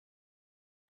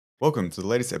Welcome to the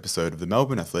latest episode of the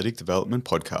Melbourne Athletic Development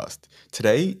Podcast.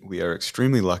 Today, we are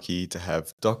extremely lucky to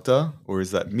have Dr. or is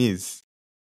that Ms.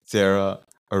 Sarah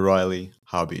O'Reilly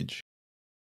Harbage.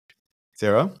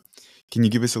 Sarah, can you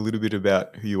give us a little bit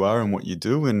about who you are and what you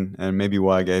do and maybe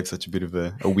why I gave such a bit of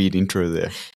a weird intro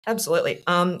there? Absolutely.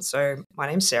 So my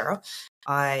name's Sarah.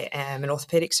 I am an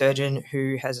orthopedic surgeon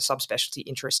who has a subspecialty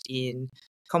interest in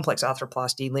complex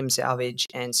arthroplasty, limb salvage,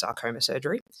 and sarcoma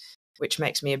surgery, which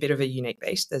makes me a bit of a unique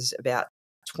beast. There's about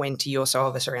 20 or so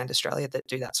of us around Australia that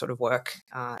do that sort of work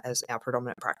as our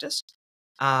predominant practice.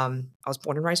 I was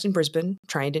born and raised in Brisbane,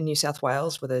 trained in New South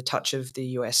Wales with a touch of the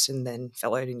US and then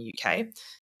fellowed in the UK.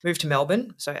 Moved to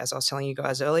Melbourne. So as I was telling you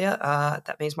guys earlier,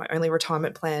 that means my only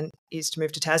retirement plan is to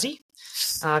move to Tassie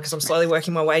because I'm slowly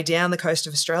working my way down the coast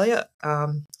of Australia.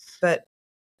 But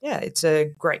yeah, it's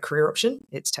a great career option.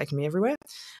 It's taken me everywhere.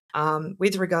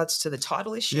 With regards to the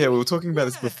title issue. Yeah, we were talking about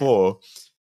this before.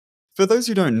 For those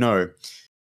who don't know,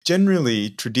 generally,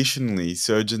 traditionally,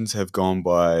 surgeons have gone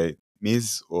by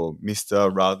Ms. or Mr.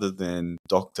 rather than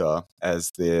Doctor as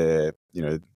their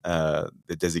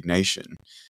designation.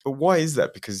 But why is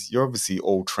that? Because you're obviously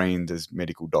all trained as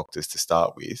medical doctors to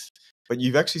start with, but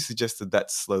you've actually suggested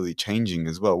that's slowly changing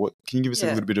as well. Can you give us a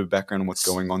little bit of background on what's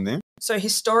going on there? So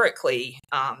historically,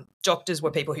 doctors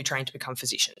were people who trained to become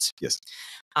physicians. Yes.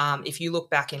 If you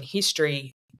look back in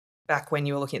history, back when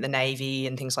you were looking at the Navy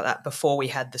and things like that, before we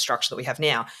had the structure that we have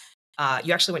now,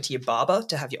 you actually went to your barber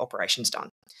to have your operations done.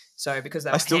 So because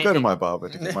I still go to my barber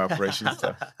to get my operations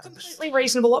done. Completely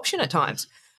reasonable option at times.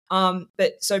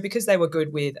 But so because they were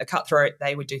good with a cutthroat,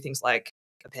 they would do things like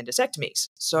appendectomies.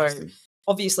 So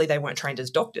obviously they weren't trained as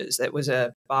doctors. That was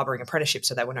a barbering apprenticeship,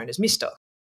 so they were known as Mr.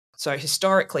 So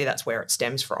historically, that's where it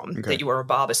stems from, that you were a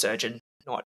barber surgeon,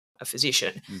 not a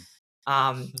physician.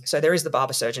 So there is the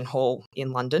Barber Surgeon Hall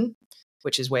in London,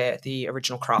 which is where the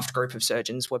original craft group of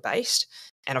surgeons were based.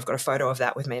 And I've got a photo of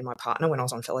that with me and my partner when I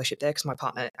was on fellowship there, because my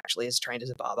partner actually is trained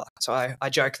as a barber. So I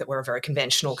joke that we're a very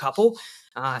conventional couple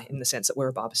in the sense that we're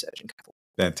a barber surgeon couple.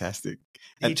 Fantastic.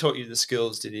 He taught you the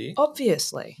skills, did he?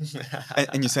 Obviously.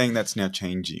 And you're saying that's now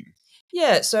changing?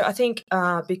 Yeah, so I think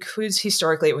because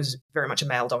historically it was very much a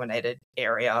male-dominated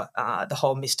area, the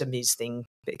whole Mr. Ms. thing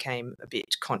became a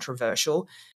bit controversial.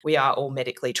 We are all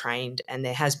medically trained, and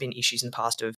there has been issues in the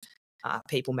past of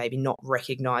people maybe not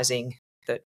recognising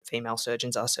that female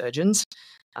surgeons are surgeons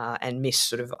and miss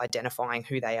sort of identifying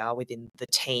who they are within the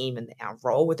team and our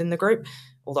role within the group,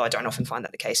 although I don't often find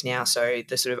that the case now. So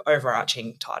the sort of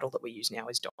overarching title that we use now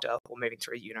is doctor, or moving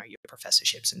through, your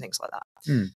professorships and things like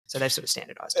that. So they've sort of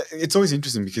standardised it. It's always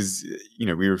interesting because,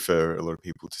 we refer a lot of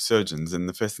people to surgeons, and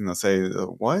the first thing they'll say,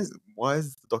 why is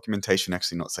the documentation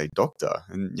actually not say doctor?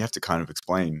 And you have to kind of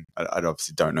explain. I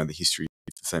obviously don't know the history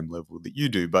at the same level that you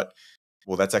do, but,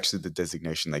 well, that's actually the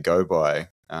designation they go by.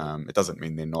 It doesn't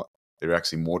mean they're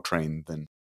actually more trained than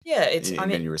in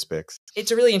many respects.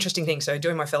 It's a really interesting thing. So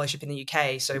doing my fellowship in the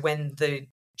UK, so when the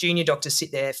junior doctors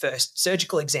sit their first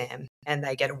surgical exam and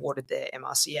they get awarded their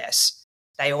MRCS,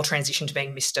 they all transition to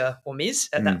being Mr. or Ms.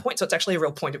 at that point. So it's actually a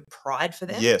real point of pride for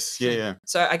them. Yes, yeah.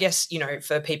 So I guess,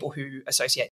 for people who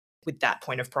associate with that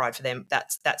point of pride for them,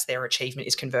 that's their achievement,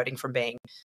 is converting from being,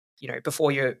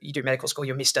 before you do medical school,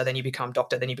 you're Mr., then you become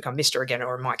doctor, then you become Mr. again,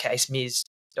 or in my case, Ms.,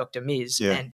 Dr. Ms.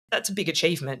 Yeah. And that's a big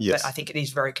achievement, but I think it is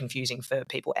very confusing for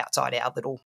people outside our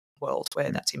little world where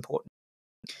that's important.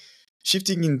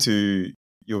 Shifting into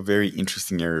your very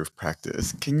interesting area of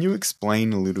practice, can you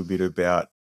explain a little bit about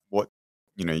what,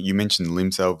 you mentioned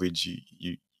limb salvage,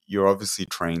 you're obviously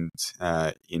trained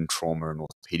in trauma and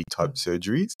orthopedic type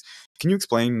surgeries. Can you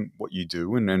explain what you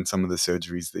do and some of the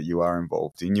surgeries that you are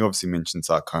involved in? You obviously mentioned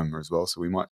sarcoma as well, so we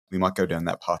might go down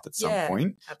that path at some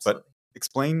point. Absolutely. But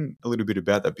explain a little bit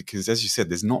about that, because as you said,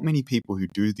 there's not many people who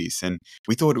do this, and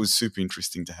we thought it was super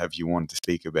interesting to have you on to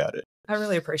speak about it. I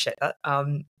really appreciate that.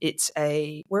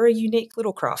 We're a unique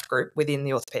little craft group within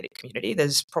the orthopedic community.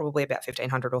 There's probably about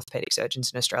 1,500 orthopedic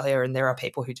surgeons in Australia, and there are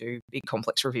people who do big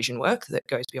complex revision work that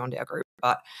goes beyond our group,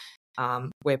 but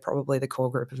we're probably the core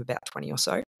group of about 20 or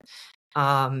so.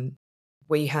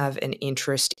 We have an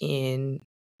interest in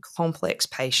complex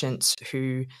patients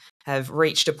who have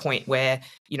reached a point where,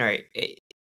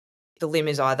 the limb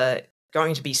is either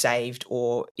going to be saved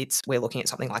or we're looking at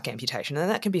something like amputation. And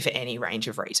that can be for any range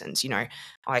of reasons.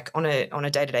 Like on a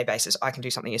day-to-day basis, I can do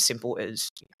something as simple as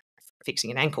fixing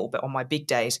an ankle. But on my big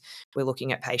days, we're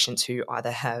looking at patients who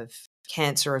either have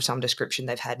cancer of some description,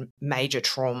 they've had major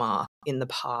trauma in the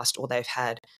past, or they've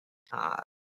had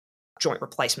joint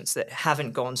replacements that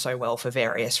haven't gone so well for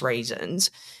various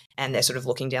reasons. And they're sort of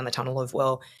looking down the tunnel of,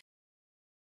 well,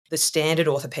 the standard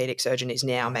orthopedic surgeon is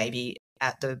now maybe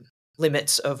at the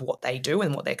limits of what they do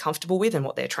and what they're comfortable with and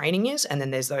what their training is. And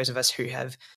then there's those of us who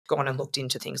have gone and looked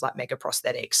into things like mega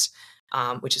prosthetics,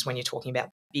 which is when you're talking about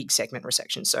big segment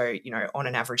resection. So, on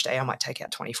an average day, I might take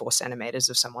out 24 centimeters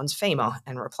of someone's femur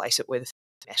and replace it with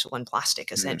metal and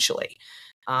plastic, essentially.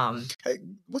 Hey,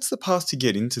 what's the path to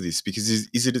get into this? Because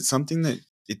is it something that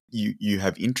you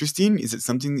have interest in? Is it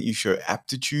something that you show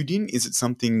aptitude in? Is it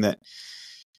something that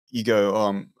you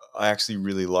go, I actually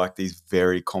really like these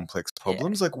very complex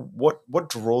problems? Like what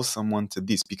draws someone to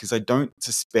this? Because I don't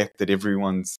suspect that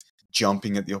everyone's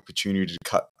jumping at the opportunity to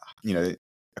cut, a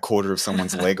quarter of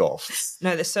someone's leg off.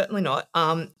 No, there's certainly not.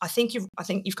 I think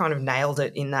you've kind of nailed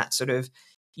it in that sort of,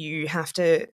 you have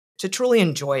to truly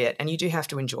enjoy it, and you do have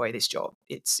to enjoy this job.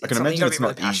 It's I can something imagine you've it's got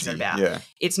to be really not passionate easy. about. Yeah.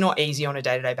 It's not easy on a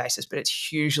day-to-day basis, but it's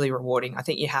hugely rewarding. I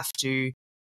think you have to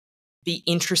be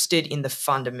interested in the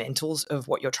fundamentals of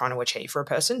what you're trying to achieve for a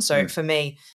person. So for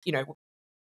me,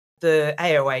 the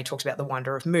AOA talks about the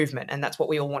wonder of movement, and that's what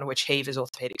we all want to achieve as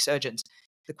orthopedic surgeons.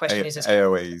 The question is,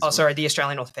 AOA is the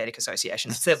Australian Orthopaedic Association.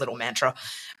 It's their little mantra.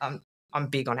 I'm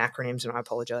big on acronyms, and I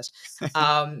apologize.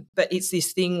 But it's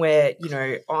this thing where,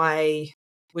 I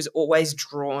was always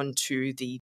drawn to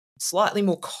the slightly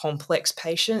more complex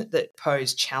patient that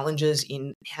pose challenges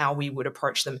in how we would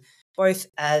approach them, both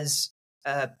as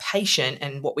a patient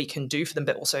and what we can do for them,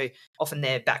 but also often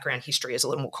their background history is a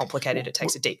little more complicated. It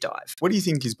takes a deep dive. What do you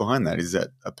think is behind that? Is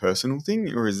that a personal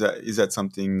thing, or is that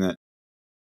something that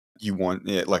you want?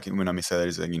 Yeah, like when I say that,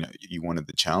 is that you wanted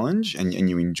the challenge and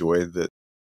you enjoy the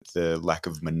lack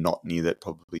of monotony that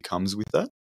probably comes with that?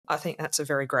 I think that's a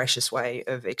very gracious way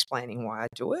of explaining why I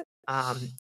do it.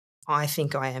 I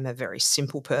think I am a very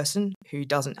simple person who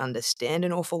doesn't understand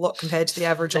an awful lot compared to the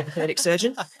average orthopedic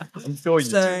surgeon. I'm sure you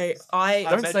do. I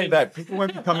don't say that. People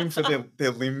won't be coming for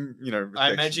their limb, resection.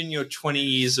 I imagine your 20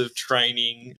 years of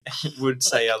training would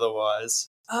say otherwise.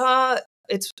 Look,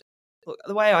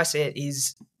 the way I see it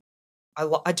is, I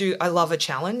love a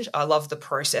challenge. I love the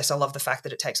process. I love the fact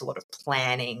that it takes a lot of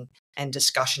planning and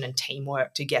discussion and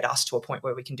teamwork to get us to a point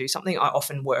where we can do something. I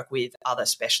often work with other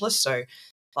specialists. So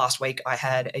last week I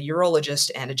had a urologist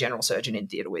and a general surgeon in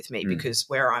theatre with me because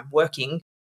where I'm working,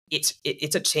 it's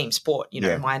a team sport.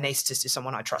 My anaesthetist is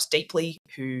someone I trust deeply,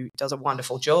 who does a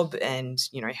wonderful job and,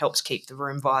 helps keep the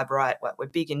room vibe right. We're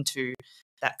big into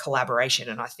that collaboration.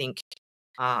 And I think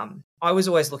I was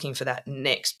always looking for that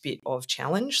next bit of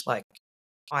challenge. Like,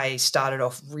 I started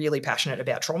off really passionate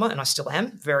about trauma, and I still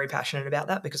am very passionate about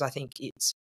that, because I think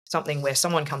it's something where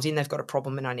someone comes in, they've got a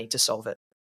problem and I need to solve it.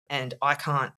 And I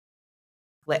can't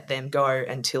let them go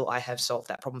until I have solved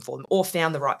that problem for them or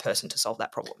found the right person to solve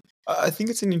that problem. I think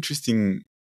it's an interesting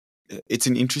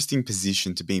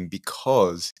position to be in,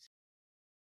 because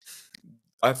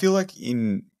I feel like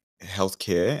in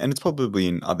healthcare, and it's probably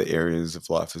in other areas of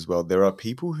life as well, there are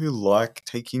people who like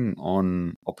taking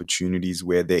on opportunities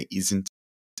where there isn't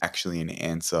actually an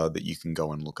answer that you can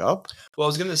go and look up. Well, I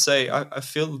was going to say, I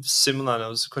feel similar, and it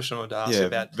was a question I wanted to ask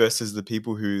about. Versus the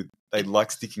people who they like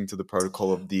sticking to the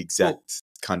protocol of the exact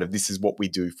kind of, this is what we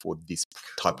do for this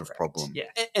type of problem. Yeah.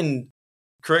 And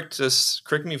correct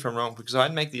me if I'm wrong, because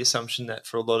I'd make the assumption that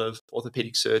for a lot of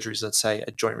orthopedic surgeries, let's say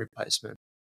a joint replacement,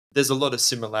 there's a lot of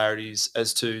similarities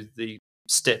as to the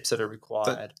steps that are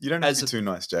required. You don't have to be too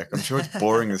nice, Jack. I'm sure it's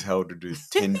boring as hell to do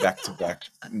 10 back-to-back,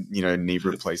 knee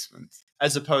replacements.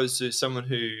 As opposed to someone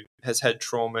who has had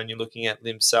trauma and you're looking at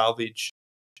limb salvage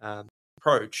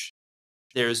approach,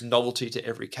 there is novelty to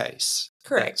every case.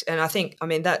 Correct. And I think,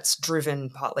 that's driven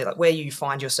partly, like, where you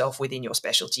find yourself within your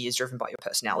specialty is driven by your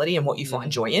personality and what you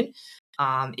find joy in.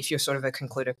 If you're sort of a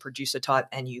concluder producer type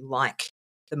and you like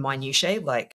the minutiae,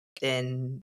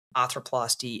 then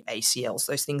arthroplasty, ACLs,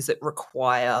 those things that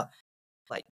require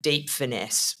deep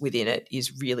finesse within it,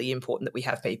 is really important, that we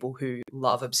have people who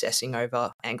love obsessing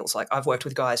over angles. Like, I've worked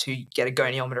with guys who get a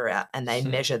goniometer out and they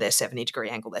measure their 70-degree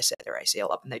angle, they set their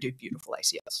ACL up, and they do beautiful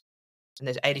ACLs. And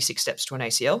there's 86 steps to an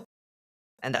ACL,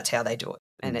 and that's how they do it.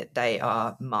 And they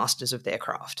are masters of their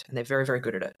craft, and they're very, very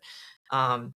good at it.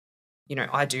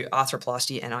 I do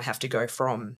arthroplasty, and I have to go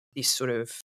from this sort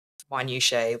of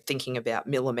minutiae, thinking about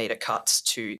millimeter cuts,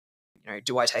 to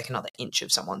do I take another inch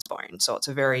of someone's bone? So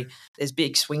there's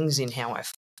big swings in how I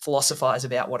philosophize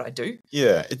about what I do.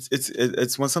 Yeah,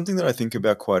 it's something that I think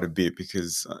about quite a bit,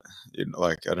 because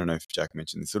I don't know if Jack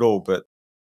mentioned this at all, but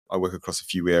I work across a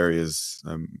few areas,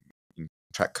 in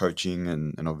track coaching,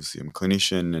 and obviously I'm a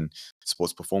clinician and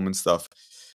sports performance stuff.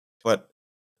 But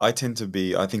I tend to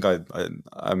be, I think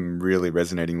I'm really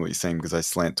resonating what you're saying, because I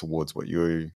slant towards what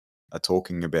you are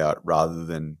talking about rather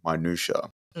than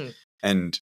minutia.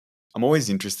 And I'm always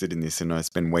interested in this, and I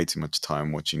spend way too much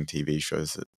time watching TV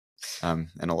shows that And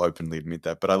I'll openly admit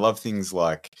that. But I love things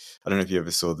like, I don't know if you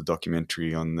ever saw the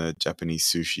documentary on the Japanese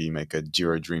sushi maker,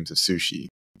 Jiro Dreams of Sushi.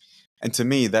 And to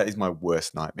me, that is my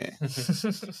worst nightmare.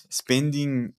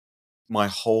 Spending my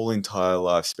whole entire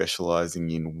life specializing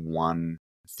in one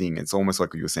thing. It's almost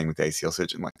like what you were saying with the ACL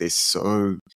surgeon. Like they're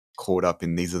so caught up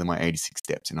in these are my 86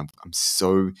 steps, and I'm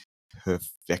so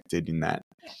perfected in that.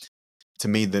 To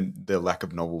me, the lack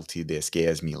of novelty there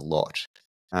scares me a lot.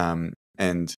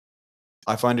 And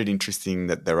I find it interesting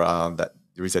that there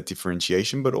is that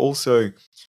differentiation, but also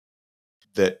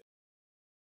that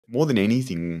more than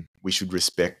anything, we should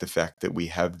respect the fact that we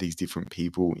have these different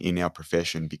people in our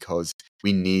profession, because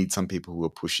we need some people who are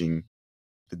pushing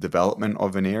the development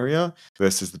of an area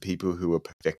versus the people who are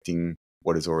perfecting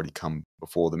what has already come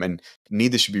before them. And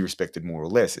neither should be respected more or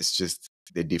less. It's just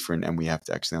they're different, and we have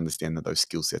to actually understand that those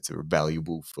skill sets are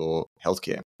valuable for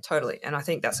healthcare. Totally. And I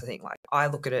think that's the thing. Like, I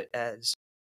look at it as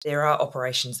there are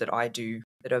operations that I do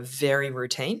that are very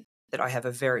routine, that I have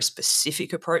a very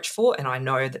specific approach for, and I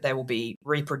know that they will be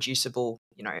reproducible.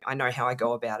 You know, I know how I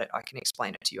go about it. I can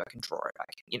explain it to you. I can draw it.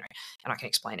 And I can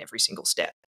explain every single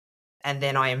step. And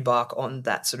then I embark on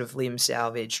that sort of limb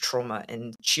salvage, trauma,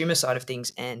 and tumor side of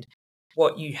things. And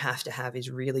what you have to have is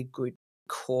really good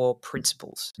core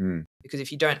principles. Because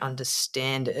if you don't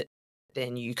understand it,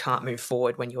 then you can't move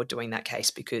forward when you're doing that case,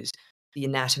 because the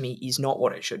anatomy is not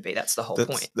what it should be. That's the whole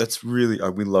point. That's really,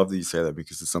 we love that you say that,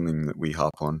 because it's something that we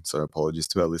harp on. So apologies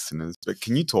to our listeners. But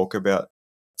can you talk about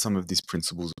some of this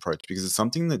principles approach? Because it's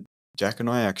something that Jack and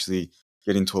I actually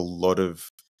get into a lot of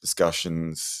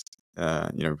discussions,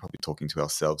 probably talking to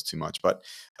ourselves too much, but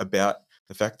about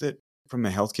the fact that from a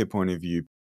healthcare point of view,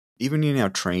 even in our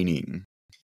training,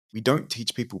 we don't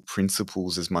teach people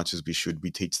principles as much as we should.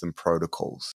 We teach them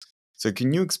protocols. So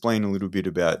can you explain a little bit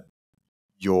about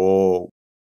your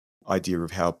idea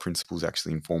of how principles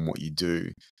actually inform what you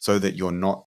do, so that you're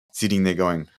not sitting there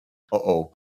going,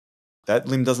 uh-oh, that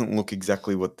limb doesn't look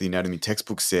exactly what the anatomy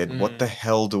textbook said. What the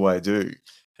hell do I do?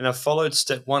 And I've followed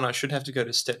step 1. I should have to go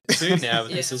to step 2 now,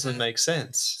 but this doesn't make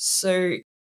sense. So,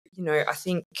 I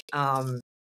think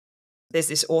there's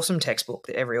this awesome textbook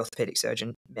that every orthopedic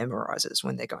surgeon memorizes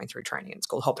when they're going through training. It's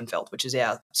called Hoppenfeld, which is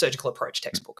our surgical approach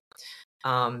textbook.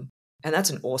 And that's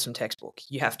an awesome textbook.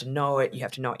 You have to know it. You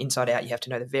have to know it inside out. You have to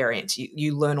know the variants.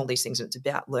 You learn all these things. And it's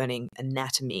about learning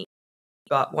anatomy.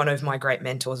 But one of my great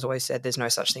mentors always said there's no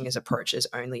such thing as approach, as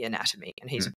only anatomy. And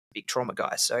he's a big trauma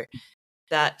guy. So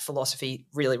that philosophy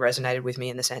really resonated with me,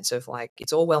 in the sense of, like,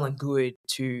 it's all well and good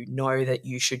to know that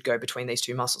you should go between these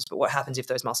two muscles, but what happens if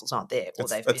those muscles aren't there? Or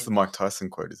that's the Mike Tyson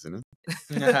quote, isn't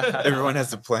it? Everyone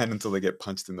has a plan until they get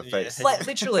punched in the face. Like,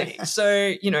 literally. So,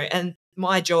 and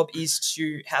my job is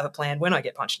to have a plan when I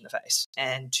get punched in the face,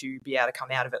 and to be able to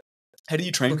come out of it. How do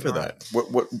you train for that?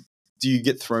 What do you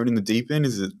get thrown in the deep end?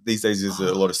 Is it these days? Is it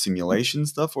a lot of simulation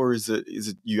stuff, or is it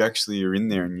you actually are in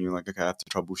there and you're like, okay, I have to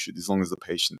troubleshoot as long as the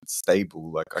patient's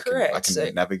stable. Like I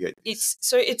can navigate. It's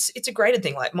a graded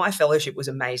thing. Like, my fellowship was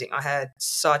amazing. I had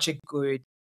such a good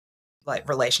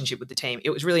relationship with the team.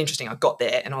 It was really interesting. I got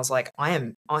there and I was like,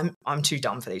 I'm too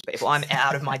dumb for these people. I'm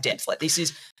out of my depth. Like, this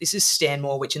is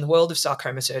Stanmore, which in the world of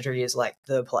sarcoma surgery is like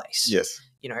the place. Yes.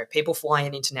 People fly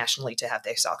in internationally to have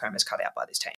their sarcomas cut out by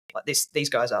this team. Like, these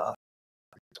guys are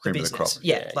cream of the crop.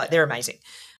 Yeah, they're amazing.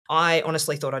 I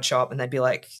honestly thought I'd show up and they'd be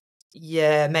like,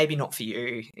 yeah, maybe not for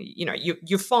you.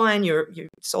 You're fine. You're a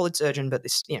solid surgeon, but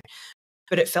this,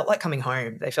 but it felt like coming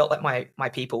home. They felt like my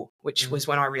people, which was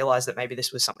when I realized that maybe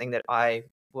this was something that I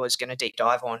was going to deep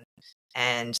dive on.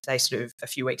 And they sort of, a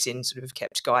few weeks in, sort of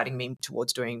kept guiding me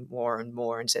towards doing more and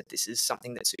more, and said, this is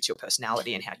something that suits your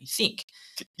personality and how you think.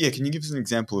 Yeah. Can you give us an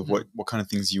example of what kind of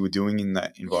things you were doing in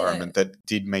that environment that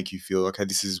did make you feel, okay,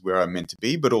 this is where I'm meant to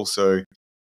be, but also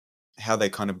how they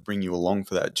kind of bring you along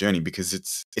for that journey? Because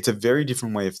it's a very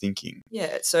different way of thinking.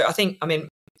 Yeah. So I mean,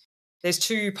 there's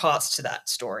two parts to that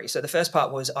story. So the first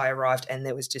part was I arrived and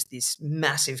there was just this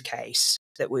massive case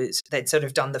they'd sort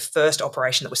of done the first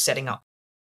operation that was setting up,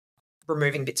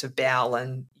 removing bits of bowel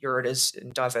and ureters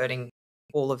and diverting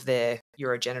all of their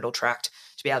urogenital tract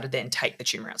to be able to then take the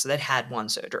tumor out. So they'd had one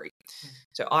surgery.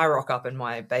 So I rock up and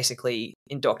my basically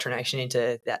indoctrination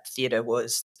into that theatre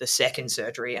was the second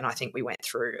surgery. And I think we went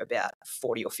through about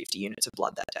 40 or 50 units of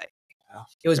blood that day. Wow.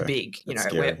 It was big.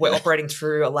 We're operating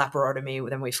through a laparotomy,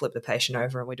 then we flip the patient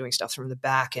over and we're doing stuff from the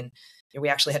back. And we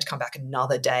actually had to come back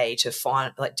another day to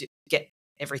to get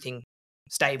everything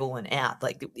stable and out.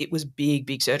 Like, it was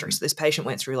big surgery. So this patient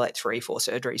went through 3-4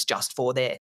 surgeries just for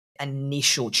their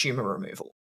initial tumor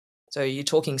removal. So you're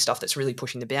talking stuff that's really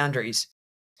pushing the boundaries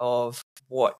of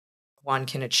what one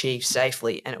can achieve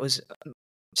safely. And it was,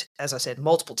 as I said,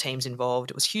 multiple teams involved.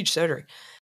 It was huge surgery.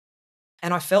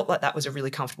 And I felt like that was a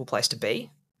really comfortable place to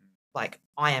be. Like,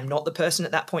 I am not the person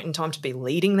at that point in time to be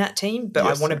leading that team, but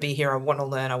I want to be here. I want to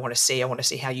learn. I want to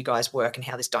see how you guys work and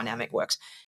how this dynamic works.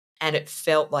 And it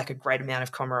felt like a great amount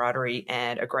of camaraderie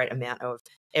and a great amount of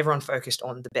everyone focused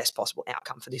on the best possible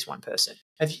outcome for this one person.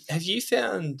 Have you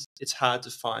found it's hard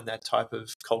to find that type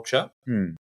of culture?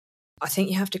 I think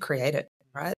you have to create it,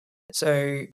 right?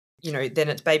 So, then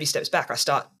it's baby steps back. I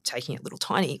start taking it little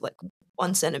tiny, like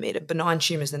 1 centimeter, benign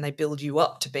tumors, then they build you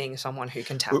up to being someone who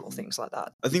can tackle things like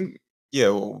that. I think,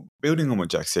 building on what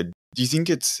Jack said, do you think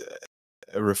it's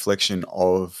a reflection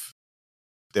of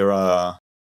there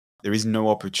is no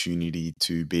opportunity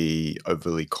to be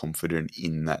overly confident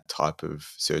in that type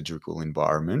of surgical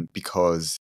environment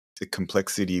because the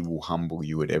complexity will humble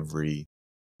you at every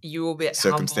you will be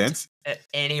circumstance at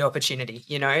any opportunity.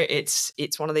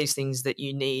 It's one of these things that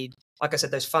you need, like I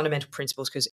said, those fundamental principles,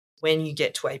 because when you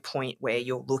get to a point where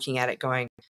you're looking at it going,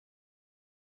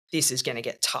 this is going to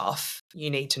get tough, you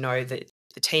need to know that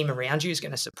the team around you is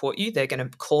going to support you. They're going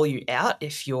to call you out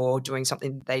if you're doing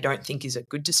something they don't think is a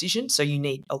good decision. So you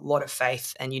need a lot of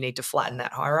faith and you need to flatten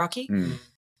that hierarchy.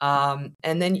 And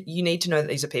then you need to know that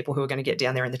these are people who are going to get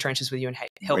down there in the trenches with you and help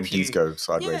you. When things go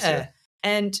sideways. Yeah.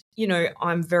 And,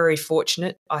 I'm very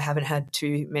fortunate. I haven't had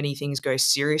too many things go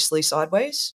seriously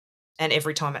sideways. And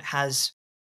every time it has,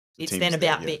 it's then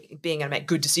about being able to make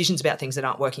good decisions about things that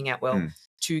aren't working out well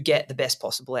to get the best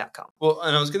possible outcome. Well,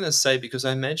 and I was going to say, because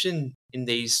I imagine in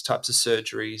these types of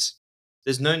surgeries,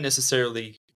 there's no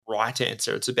necessarily right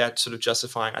answer. It's about sort of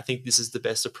justifying, I think this is the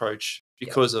best approach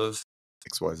because of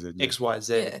XYZ.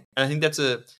 XYZ. Yeah. And I think it's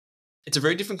a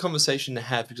very different conversation to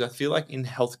have, because I feel like in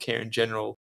healthcare in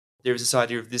general, there is this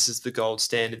idea of this is the gold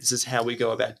standard, this is how we go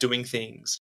about doing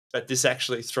things. But this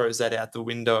actually throws that out the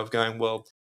window of going, well,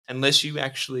 unless you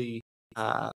actually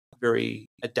are very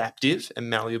adaptive and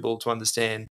malleable to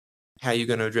understand how you're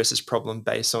going to address this problem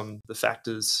based on the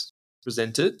factors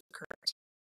presented, correct,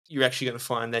 you're actually going to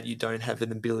find that you don't have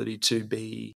an ability to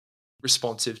be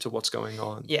responsive to what's going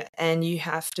on. Yeah, and you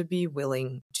have to be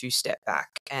willing to step back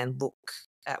and look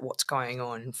at what's going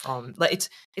on from, like,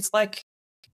 it's like,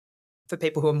 for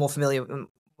people who are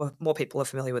more people are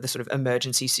familiar with the sort of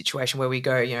emergency situation where we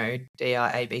go,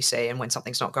 DR, A, B, C, and when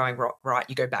something's not going right,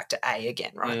 you go back to A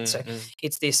again, right? So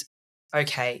it's this,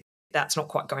 okay, that's not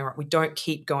quite going right. We don't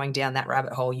keep going down that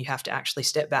rabbit hole. You have to actually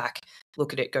step back,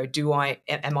 look at it, go,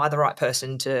 am I the right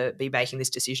person to be making this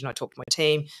decision? I talk to my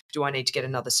team. Do I need to get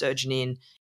another surgeon in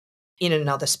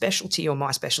another specialty or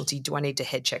my specialty? Do I need to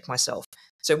head check myself?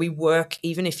 So we work,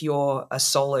 even if you're a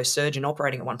solo surgeon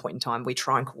operating at one point in time, we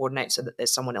try and coordinate so that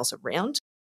there's someone else around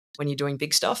when you're doing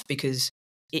big stuff, because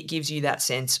it gives you that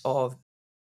sense of,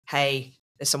 hey,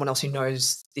 there's someone else who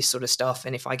knows this sort of stuff,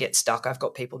 and if I get stuck, I've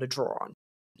got people to draw on.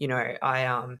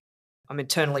 I'm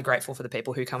eternally grateful for the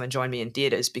people who come and join me in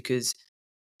theatres, because,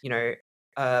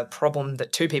 a problem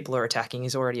that 2 people are attacking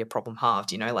is already a problem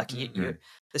halved. The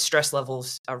stress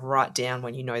levels are right down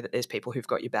when you know that there's people who've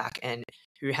got your back and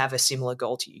who have a similar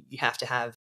goal to you. You have to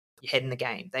have your head in the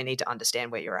game. They need to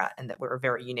understand where you're at, and that we're a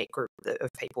very unique group of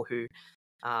people who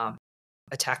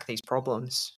attack these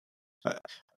problems.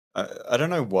 I don't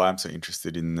know why I'm so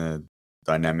interested in the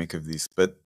dynamic of this,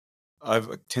 but I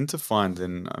tend to find,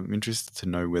 and I'm interested to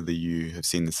know whether you have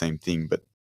seen the same thing, but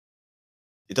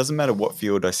it doesn't matter what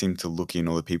field I seem to look in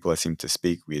or the people I seem to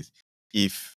speak with.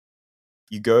 If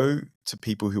you go to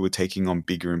people who are taking on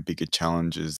bigger and bigger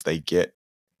challenges, they get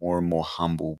more and more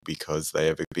humble because they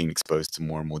have been exposed to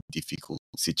more and more difficult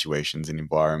situations and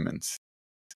environments.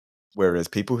 Whereas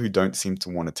people who don't seem to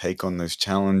want to take on those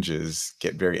challenges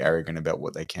get very arrogant about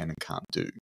what they can and can't do.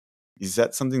 Is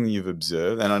that something that you've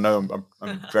observed? And I know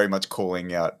I'm very much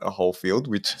calling out a whole field,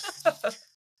 which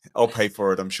I'll pay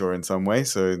for it, I'm sure, in some way.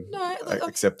 So I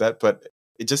accept that. But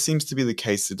it just seems to be the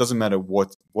case. It doesn't matter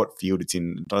what field it's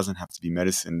in. It doesn't have to be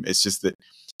medicine. It's just that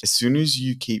as soon as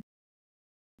you keep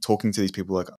talking to these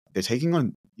people, like they're taking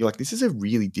on, you're like, this is a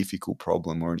really difficult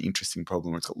problem or an interesting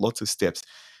problem, or it's got lots of steps.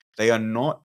 They are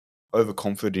not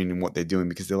overconfident in what they're doing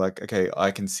because they're like, okay,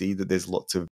 I can see that there's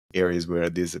lots of areas where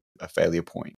there's a failure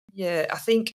point. Yeah, I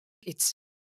think it's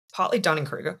partly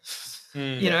Dunning-Kruger,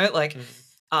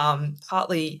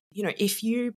 partly, if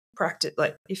you practice,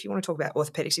 like if you want to talk about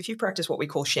orthopedics, if you practice what we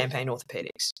call champagne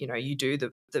orthopedics, you do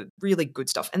the really good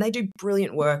stuff, and they do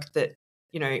brilliant work that,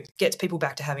 gets people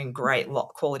back to having great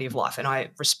quality of life. And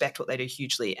I respect what they do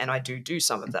hugely, and I do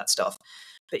some of that stuff.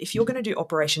 But if you're going to do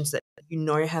operations that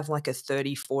have like a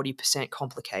 30-40%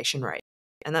 complication rate,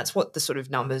 and that's what the sort of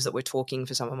numbers that we're talking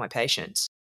for some of my patients,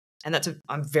 and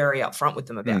I'm very upfront with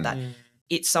them about that.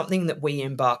 It's something that we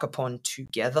embark upon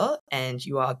together, and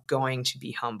you are going to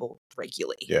be humbled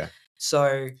regularly. Yeah.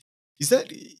 So Is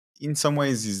that, in some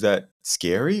ways, is that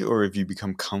scary, or have you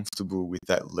become comfortable with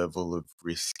that level of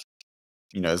risk?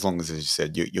 As long as you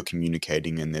said, you're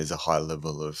communicating and there's a high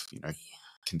level of,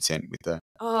 consent with that.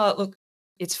 look,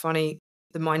 it's funny.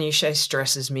 The minutiae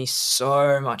stresses me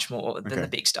so much more than the Okay.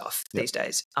 big stuff Yep. these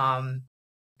days. And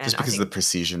Just I because of think, the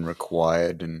precision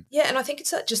required and yeah, and I think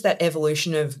it's just that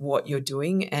evolution of what you're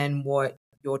doing and what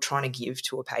you're trying to give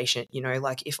to a patient.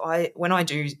 Like when I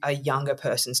do a younger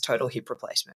person's total hip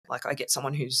replacement, like I get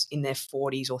someone who's in their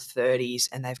 40s or 30s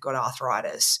and they've got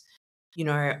arthritis,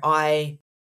 I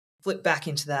flip back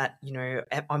into that,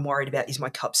 I'm worried about, is my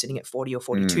cup sitting at 40 or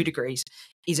 42 degrees?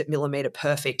 Is it millimeter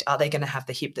perfect? Are they going to have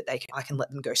the hip that I can let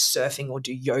them go surfing or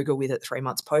do yoga with at 3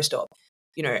 months post-op?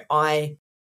 I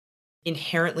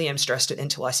inherently am stressed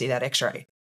until I see that x-ray.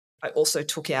 I also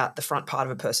took out the front part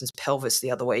of a person's pelvis the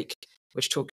other week, which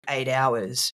took 8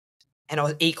 hours. And I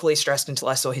was equally stressed until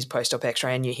I saw his post-op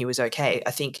x-ray and knew he was okay.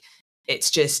 I think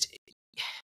it's just,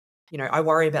 I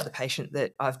worry about the patient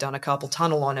that I've done a carpal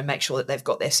tunnel on and make sure that they've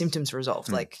got their symptoms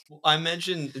resolved. Like, I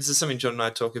imagine this is something John and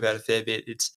I talk about a fair bit.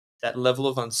 It's that level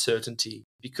of uncertainty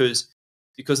because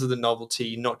of the novelty,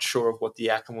 you're not sure of what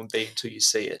the outcome will be until you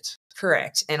see it.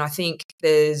 Correct. And I think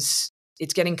it's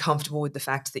getting comfortable with the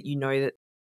fact that that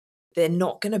they're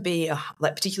not going to be,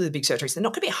 particularly the big surgeries, they're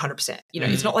not going to be 100%.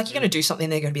 It's not like you're going to do something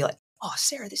they're going to be like, oh,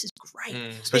 Sarah, this is great.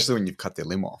 especially when you've cut their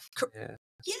limb off.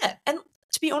 Yeah. And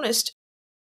to be honest,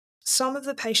 some of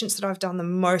the patients that I've done the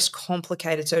most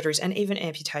complicated surgeries and even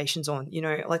amputations on,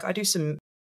 like I do some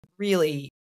really,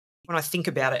 when I think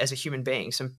about it as a human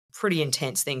being, some pretty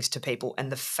intense things to people,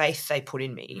 and the faith they put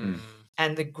in me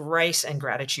and the grace and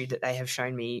gratitude that they have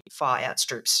shown me far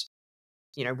outstrips,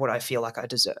 what I feel like I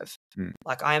deserve.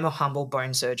 Like I am a humble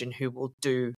bone surgeon who will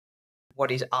do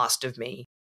what is asked of me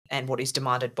and what is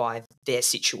demanded by their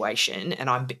situation. And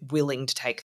I'm willing to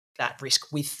take that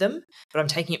risk with them, but I'm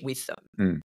taking it with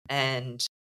them. And,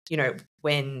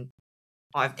 when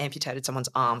I've amputated someone's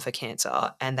arm for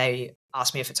cancer and they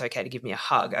ask me if it's okay to give me a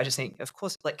hug, I just think, of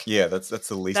course, like, yeah, that's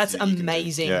the least. that's that you can do.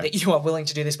 amazing Yeah. that you are willing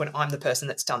to do this when I'm the person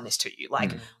that's done this to you.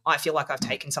 Like, I feel like I've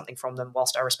taken something from them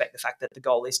whilst I respect the fact that the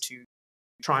goal is to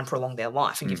try and prolong their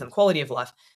life and give them quality of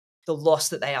life. The loss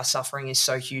that they are suffering is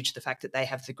so huge. The fact that they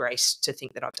have the grace to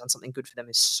think that I've done something good for them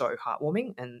is so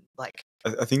heartwarming. And like,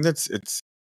 I think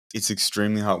it's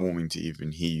extremely heartwarming to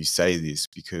even hear you say this,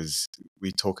 because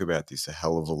we talk about this a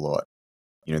hell of a lot.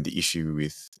 The issue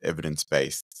with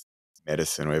evidence-based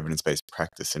medicine or evidence-based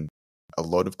practice, and a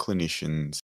lot of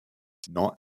clinicians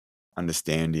not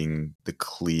understanding the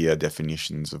clear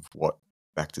definitions of what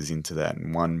factors into that,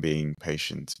 and one being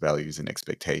patients' values and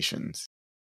expectations.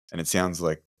 And it sounds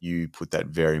like you put that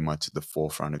very much at the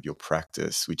forefront of your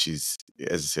practice, which is,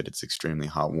 as I said, it's extremely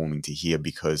heartwarming to hear,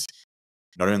 because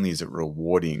not only is it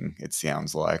rewarding, it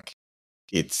sounds like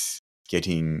it's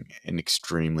getting an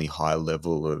extremely high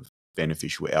level of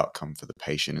beneficial outcome for the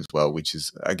patient as well, which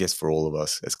is, I guess, for all of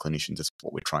us as clinicians, that's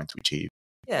what we're trying to achieve.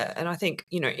 yeah. And I think,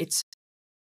 it's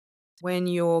when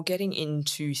you're getting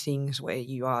into things where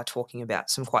you are talking about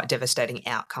some quite devastating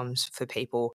outcomes for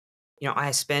people,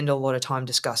 I spend a lot of time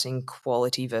discussing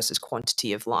quality versus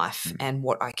quantity of life and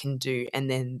what I can do. And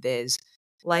then there's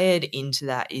layered into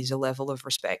that is a level of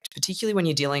respect, particularly when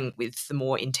you're dealing with the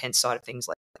more intense side of things.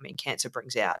 Like, cancer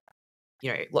brings out,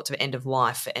 lots of end of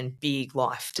life and big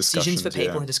life decisions for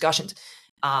people and discussions.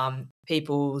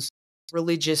 People's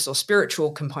religious or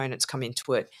spiritual components come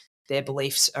into it, their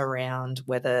beliefs around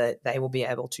whether they will be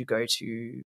able to go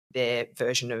to their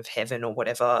version of heaven or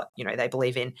whatever, they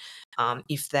believe in,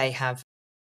 if they have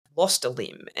lost a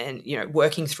limb, and,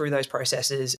 working through those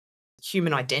processes,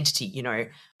 human identity.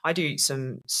 I do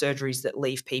some surgeries that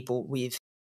leave people with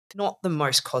not the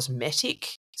most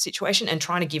cosmetic situation, and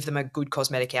trying to give them a good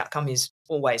cosmetic outcome is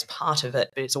always part of it,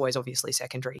 but it's always obviously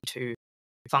secondary to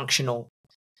functional,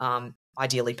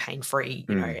 ideally pain-free,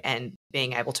 and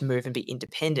being able to move and be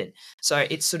independent. So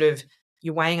it's sort of,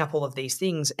 you're weighing up all of these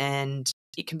things, and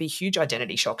it can be huge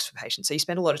identity shocks for patients. So you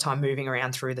spend a lot of time moving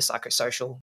around through the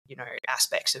psychosocial,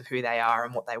 aspects of who they are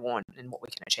and what they want and what we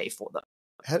can achieve for them.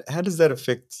 How does that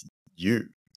affect you?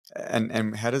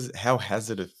 And how has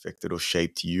it affected or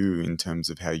shaped you in terms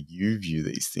of how you view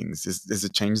these things? Does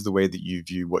it change the way that you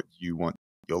view what you want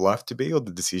your life to be, or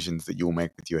the decisions that you'll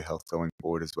make with your health going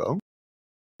forward as well?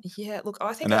 Yeah, look,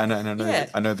 I think, And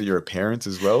I know that you're a parent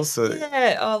as well. So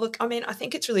yeah. Oh, look, I mean, I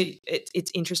think it's really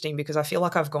it's interesting, because I feel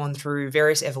like I've gone through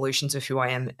various evolutions of who I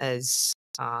am as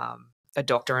a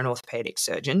doctor and orthopedic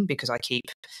surgeon, because I keep,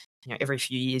 every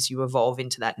few years you evolve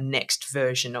into that next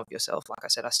version of yourself. Like I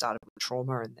said, I started with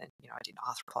trauma, and then, I did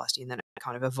arthroplasty, and then it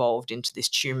kind of evolved into this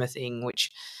tumor thing, which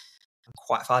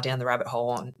quite far down the rabbit hole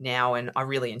on now, and I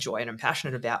really enjoy and I'm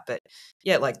passionate about. But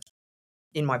yeah, like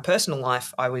in my personal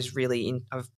life, I was a really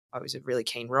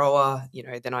keen rower.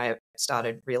 Then I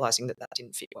started realizing that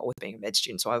didn't fit well with being a med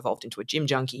student, so I evolved into a gym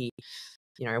junkie.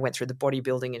 I went through the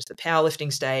bodybuilding into the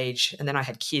powerlifting stage, and then I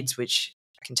had kids, which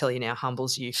I can tell you now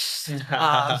humbles you,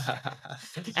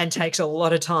 and takes a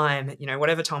lot of time.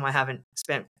 Whatever time I haven't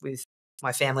spent with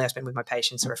my family, I spend with my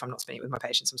patients, or if I'm not spending it with my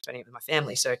patients, I'm spending it with my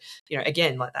family. So,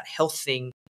 again, like that health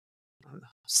thing, I'm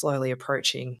slowly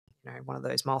approaching, one of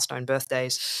those milestone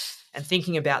birthdays and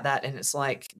thinking about that. And it's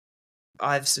like,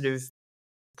 I've sort of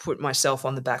put myself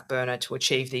on the back burner to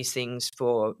achieve these things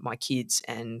for my kids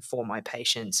and for my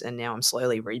patients. And now I'm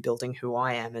slowly rebuilding who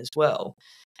I am as well.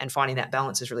 And finding that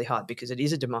balance is really hard because it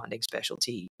is a demanding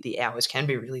specialty. The hours can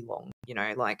be really long,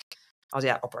 like I was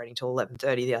out operating till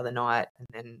 11:30 the other night. And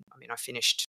then, I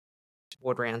finished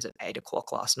ward rounds at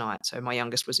 8:00 last night. So my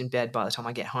youngest was in bed by the time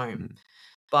I get home.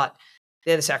 But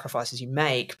they're the sacrifices you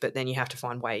make, but then you have to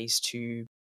find ways to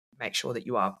make sure that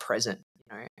you are present.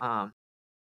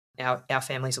 Our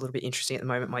family's a little bit interesting at the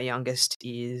moment. My youngest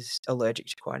is allergic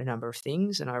to quite a number of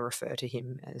things, and I refer to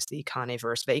him as the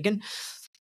carnivorous vegan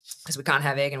because we can't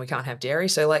have egg and we can't have dairy.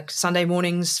 So like Sunday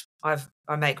mornings, I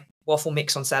make waffle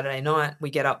mix on Saturday night. We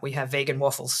get up, we have vegan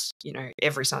waffles,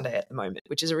 every Sunday at the moment,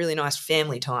 which is a really nice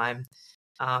family time.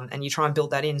 And you try and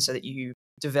build that in so that you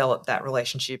develop that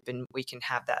relationship and we can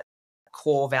have that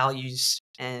core values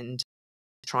and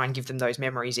try and give them those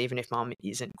memories, even if mum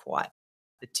isn't quite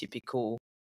the typical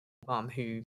mum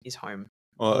who is home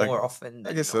more often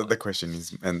than I guess not. the question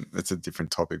is, and it's a different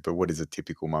topic, but what is a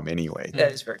typical mum anyway?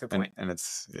 That is a very good point. And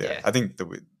it's, I think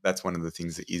that's one of the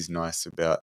things that is nice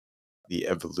about the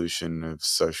evolution of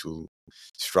social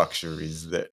structure is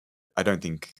that I don't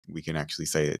think we can actually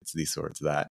say it's this or it's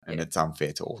that. And it's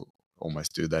unfair to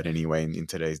almost do that anyway in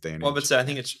today's day and age. Well, but I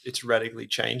think it's radically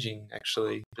changing,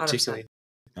 actually, particularly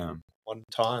on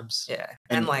times. Yeah.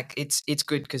 And like it's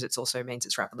good because it also means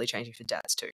it's rapidly changing for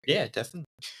dads too. Yeah, definitely.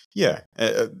 Yeah.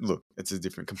 Look, it's a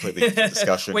completely different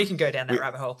discussion. We can go down that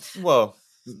rabbit hole. Well,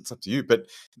 it's up to you. But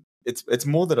it's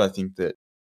more that I think that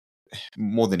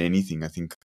more than anything, I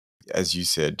think, as you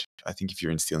said, I think if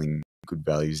you're instilling good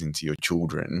values into your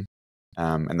children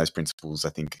and those principles, I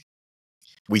think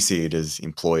we see it as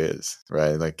employers,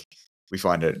 right? Like we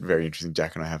find it very interesting.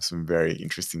 Jack and I have some very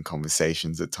interesting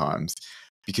conversations at times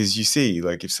because you see,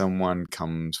 like if someone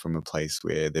comes from a place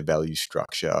where their value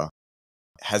structure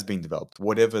has been developed,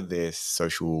 whatever their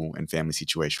social and family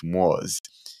situation was,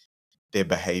 their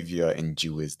behavior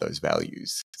endures those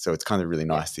values. So it's kind of really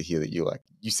nice to hear that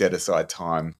you set aside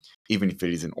time, even if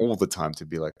it isn't all the time, to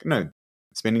be like, no,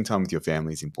 spending time with your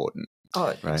family is important.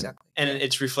 Oh, right? Exactly. And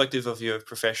it's reflective of your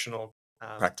professional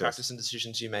practice and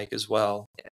decisions you make as well.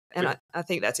 Yeah. And I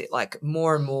think that's it. Like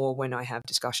more and more when I have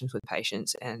discussions with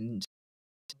patients and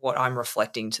what I'm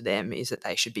reflecting to them is that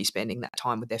they should be spending that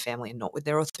time with their family and not with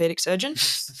their orthopedic surgeon,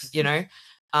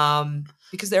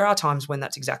 because there are times when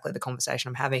that's exactly the conversation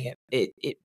I'm having.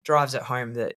 It drives it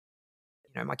home that,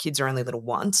 my kids are only little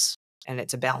once and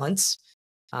it's a balance.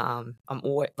 I'm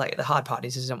always like the hard part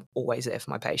is I'm always there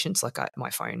for my patients. Like my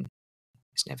phone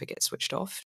just never gets switched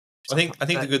off. I think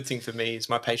the good thing for me is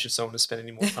my patients don't want to spend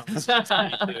any more time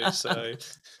with me. So,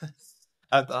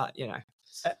 but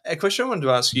a question I wanted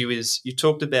to ask you is: you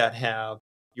talked about how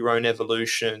your own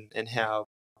evolution and how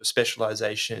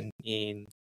specialization in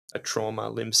a trauma,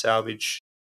 limb salvage,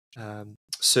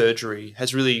 surgery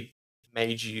has really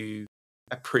made you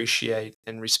appreciate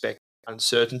and respect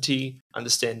uncertainty,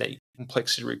 understand that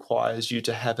complexity requires you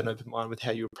to have an open mind with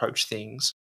how you approach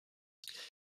things.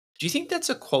 Do you think that's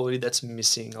a quality that's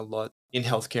missing a lot in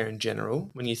healthcare in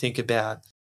general? When you think about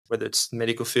whether it's the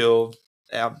medical field,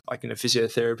 like in a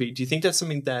physiotherapy, do you think that's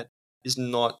something that is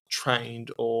not trained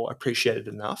or appreciated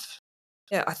enough?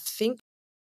 Yeah, I think,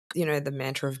 the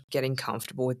mantra of getting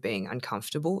comfortable with being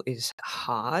uncomfortable is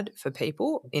hard for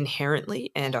people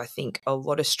inherently. And I think a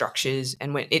lot of structures,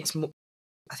 and when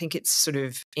I think it's sort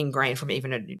of ingrained from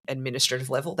even an administrative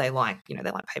level. They like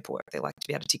paperwork. They like to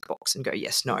be able to tick box and go,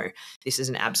 yes, no, this is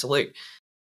an absolute.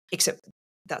 Except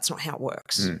that's not how it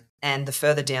works. And the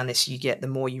further down this you get, the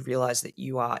more you realize that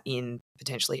you are in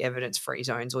potentially evidence-free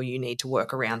zones or you need to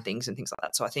work around things and things like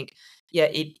that. So I think,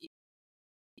 I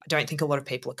don't think a lot of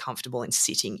people are comfortable in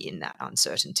sitting in that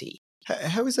uncertainty.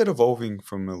 How is that evolving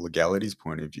from a legalities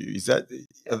point of view? Is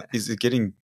it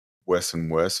getting worse and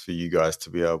worse for you guys to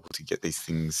be able to get these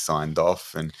things signed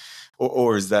off, and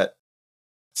or is that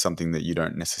something that you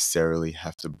don't necessarily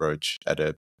have to broach at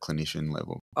a clinician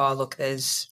level? Oh, look,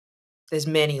 there's there's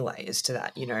many layers to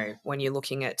that. When you're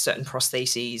looking at certain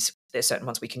prostheses, there's certain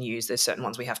ones we can use, there's certain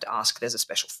ones we have to ask, there's a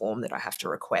special form that I have to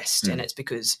request, and it's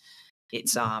because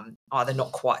it's either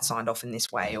not quite signed off in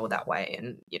this way or that way,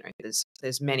 and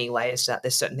there's many layers to that.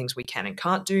 There's certain things we can and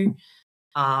can't do,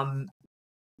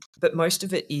 but most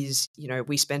of it is,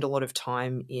 we spend a lot of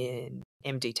time in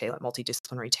MDT, like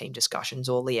multidisciplinary team discussions,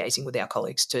 or liaising with our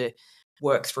colleagues to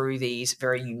work through these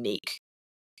very unique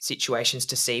situations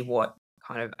to see what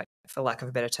kind of, for lack of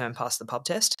a better term, pass the pub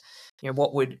test.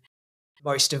 What would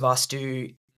most of us do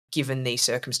given these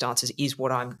circumstances? Is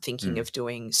what I'm thinking of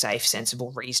doing safe,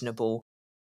 sensible, reasonable,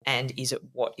 and is it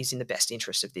what is in the best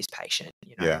interest of this patient?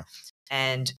 Yeah.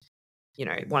 And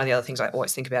one of the other things I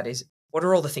always think about is, what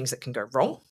are all the things that can go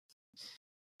wrong?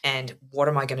 And what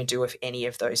am I going to do if any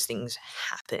of those things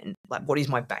happen? Like, what is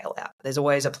my bailout? There's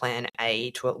always a plan A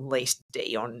to at least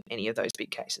D on any of those big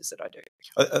cases that I do.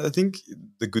 I think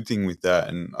the good thing with that,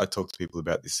 and I talk to people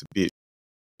about this a bit,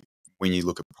 when you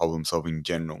look at problem solving in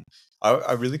general,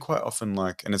 I really quite often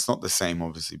like, and it's not the same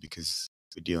obviously because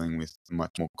we're dealing with a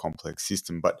much more complex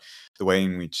system, but the way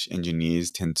in which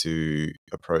engineers tend to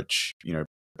approach,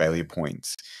 failure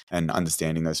points and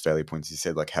understanding those failure points. You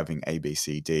said like having A, B,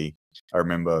 C, D. I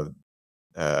remember,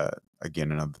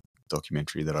 again, another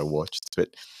documentary that I watched, but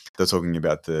they're talking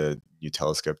about the new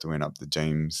telescope that went up, the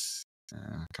James, I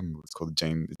can't remember what it's called,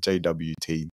 the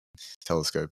JWT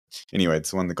telescope. Anyway,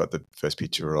 it's the one that got the first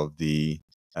picture of the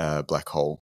black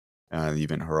hole, the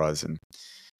event horizon.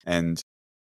 And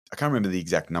I can't remember the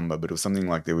exact number, but it was something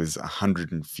like there was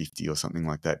 150 or something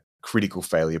like that critical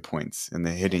failure points. And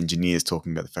the head engineer is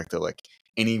talking about the fact that like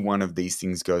any one of these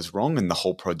things goes wrong and the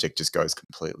whole project just goes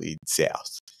completely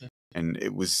south. And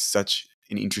it was such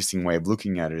an interesting way of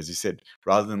looking at it. As you said,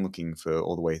 rather than looking for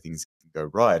all the way things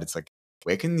go right, it's like,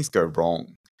 where can this go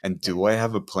wrong? And do I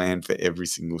have a plan for every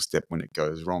single step when it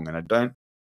goes wrong? And I don't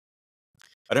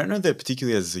know that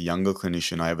particularly as a younger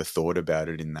clinician, I ever thought about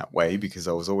it in that way, because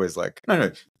I was always like,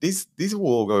 no, these will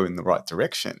all go in the right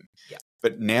direction. Yeah.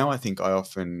 But now I think I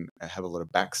often have a lot of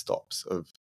backstops of,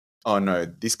 oh no,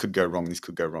 this could go wrong, this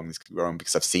could go wrong, this could go wrong,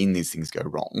 because I've seen these things go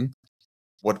wrong.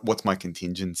 What's my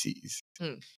contingencies?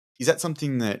 Is that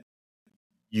something that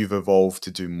you've evolved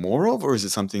to do more of, or is it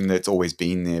something that's always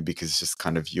been there because it's just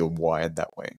kind of you're wired that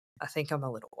way? I think I'm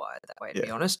a little wired that way, to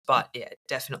be honest. But yeah,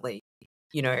 definitely.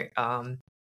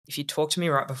 If you talk to me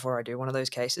right before I do one of those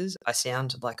cases, I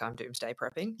sound like I'm doomsday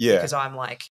prepping. Yeah. Because I'm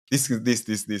like, this.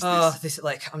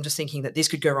 Like, I'm just thinking that this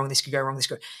could go wrong, this could go wrong, this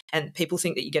could. And people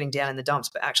think that you're getting down in the dumps,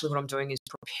 but actually what I'm doing is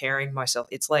preparing myself.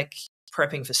 It's like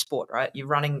prepping for sport, right? You're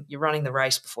running the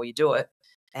race before you do it.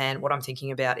 And what I'm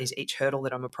thinking about is each hurdle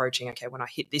that I'm approaching. Okay, when I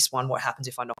hit this one, what happens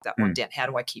if I knock that one down? How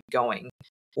do I keep going?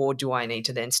 Or do I need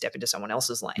to then step into someone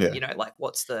else's lane? Yeah.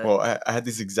 What's the... Well, I had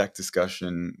this exact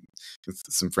discussion with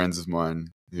some friends of mine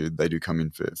who they do come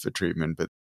in for treatment, but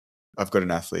I've got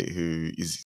an athlete who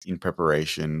is in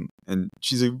preparation and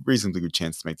she's a reasonably good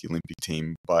chance to make the Olympic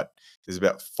team, but there's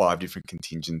about 5 different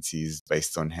contingencies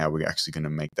based on how we're actually going to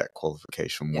make that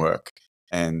qualification work.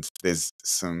 And there's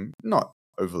some not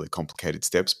overly complicated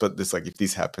steps, but there's like, if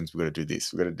this happens, we've got to do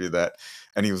this, we've got to do that.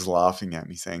 And he was laughing at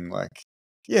me saying like,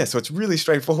 yeah, so it's really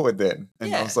straightforward then.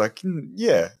 And I was like,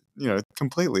 yeah,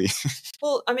 completely.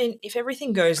 Well, I mean, if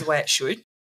everything goes the way it should,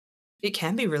 it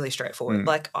can be really straightforward.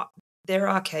 Like there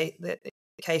are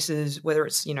cases, whether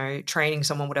it's, training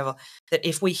someone, whatever, that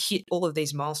if we hit all of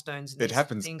these milestones and it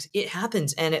happens. things, it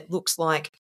happens and it looks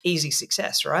like easy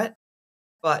success, right?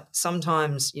 But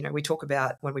sometimes, we talk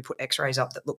about when we put x-rays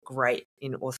up that look great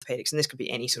in orthopedics, and this could be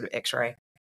any sort of x-ray,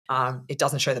 it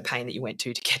doesn't show the pain that you went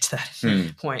to get to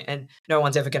that point. And no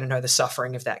one's ever going to know the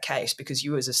suffering of that case because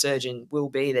you as a surgeon will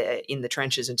be there in the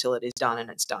trenches until it is done and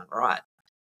it's done right.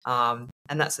 And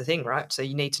that's the thing, right? So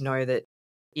you need to know that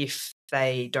if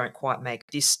they don't quite make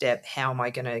this step, how am I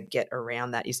going to get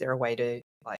around that? Is there a way to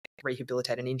like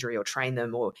rehabilitate an injury or train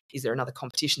them, or is there another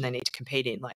competition they need to compete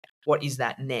in? Like, what is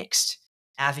that next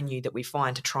avenue that we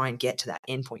find to try and get to that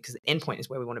endpoint? Because the endpoint is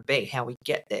where we want to be. How we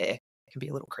get there can be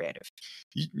a little creative.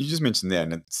 You just mentioned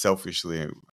that, and selfishly,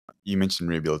 you mentioned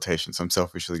rehabilitation, so I'm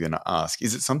selfishly going to ask,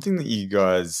 is it something that you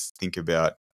guys think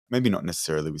about, maybe not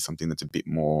necessarily with something that's a bit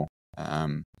more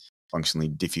functionally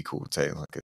difficult, say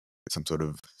like some sort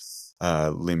of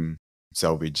limb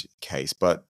salvage case,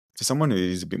 but for someone who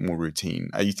is a bit more routine,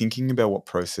 are you thinking about what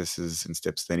processes and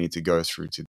steps they need to go through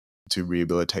to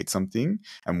rehabilitate something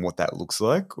and what that looks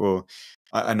like? Or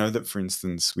I know that, for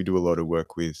instance, we do a lot of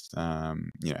work with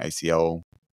ACL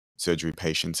surgery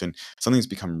patients, and something that's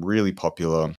become really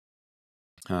popular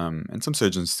And some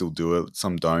surgeons still do it,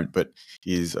 some don't. But have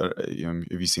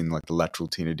you seen like the lateral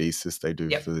tenodesis they do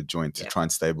Yep. for the joint to Yep. try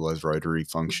and stabilize rotary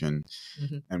function?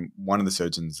 Mm-hmm. And one of the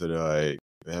surgeons that I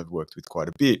have worked with quite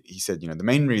a bit, he said, the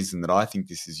main reason that I think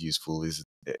this is useful is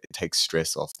it takes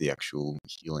stress off the actual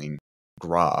healing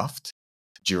graft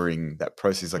during that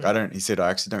process. Like he said,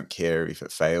 I actually don't care if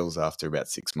it fails after about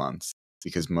 6 months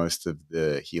because most of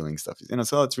the healing stuff is, and I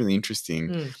thought it's really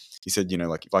interesting. He said,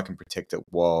 like if I can protect it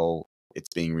while it's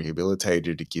being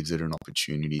rehabilitated, it gives it an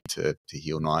opportunity to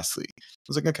heal nicely. I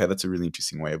was like, okay, that's a really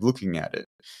interesting way of looking at it.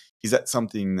 Is that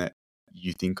something that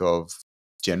you think of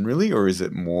generally, or is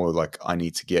it more like I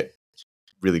need to get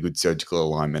really good surgical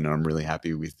alignment and I'm really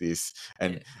happy with this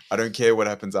and I don't care what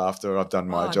happens after I've done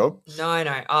my job? No.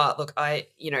 Look, I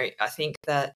think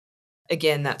that,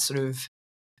 again, that's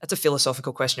a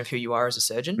philosophical question of who you are as a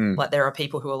surgeon. Like, there are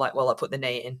people who are like, well, I put the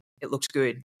knee in, it looks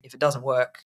good. If it doesn't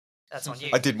work, that's on you.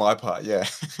 I did my part, yeah.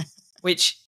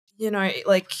 Which,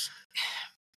 like,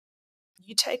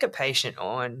 you take a patient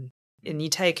on and you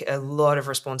take a lot of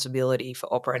responsibility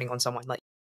for operating on someone. Like,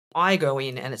 I go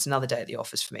in and it's another day at the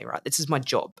office for me, right? This is my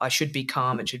job. I should be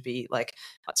calm. It should be like,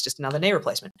 it's just another knee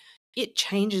replacement. It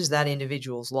changes that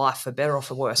individual's life for better or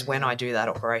for worse when I do that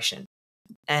operation.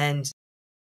 And,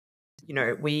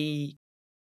 I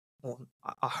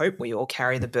hope we all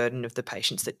carry the burden of the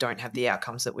patients that don't have the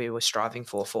outcomes that we were striving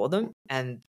for them.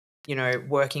 And,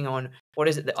 working on what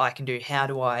is it that I can do? How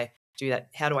do I do that?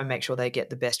 How do I make sure they get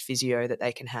the best physio that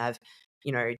they can have?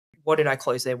 What did I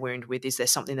close their wound with? Is there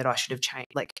something that I should have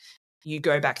changed? Like, you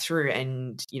go back through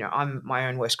and, I'm my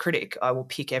own worst critic. I will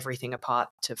pick everything apart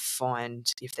to find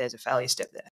if there's a failure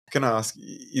step there. Can I ask,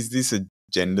 is this a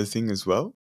gender thing as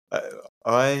well?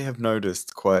 I have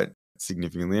noticed quite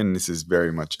significantly, and this is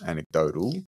very much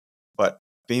anecdotal, but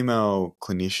female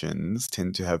clinicians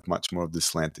tend to have much more of the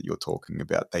slant that you're talking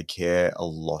about. They care a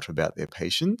lot about their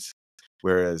patients,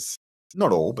 whereas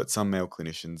not all, but some male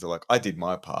clinicians are like, I did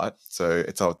my part, so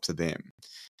it's up to them.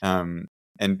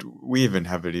 And we even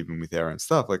have it even with our own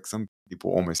stuff. Like, some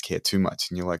people almost care too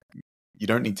much, and you're like, you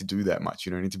don't need to do that much.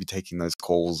 You don't need to be taking those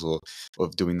calls or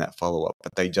doing that follow-up,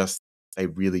 but they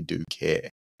really do care.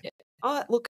 Yeah.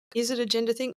 Look, is it a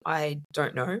gender thing? I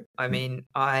don't know. I mean,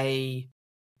 I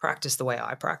practice the way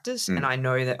I practice, and I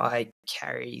know that I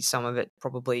carry some of it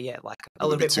probably, like a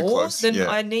little bit more than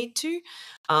I need to.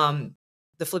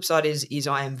 The flip side is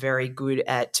I am very good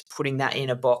at putting that in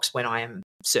a box when I am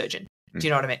surgeon. Do you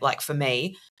know what I mean? Like, for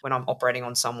me, when I'm operating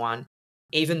on someone,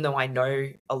 even though I know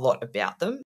a lot about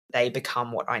them, they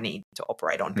become what I need to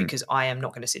operate on, because I am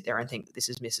not going to sit there and think that this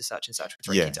is Mrs. Such and Such with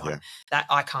 3 kids at home. That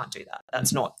I can't do that.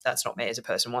 That's not me as a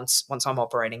person. Once I'm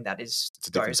operating, that is It's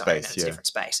a different Go's space. own, and it's a different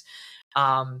space.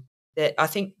 I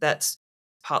think that's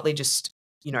partly just,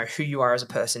 who you are as a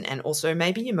person, and also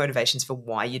maybe your motivations for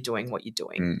why you're doing what you're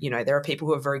doing. There are people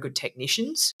who are very good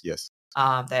technicians. Yes. They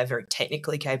are very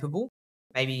technically capable.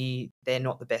 Maybe they're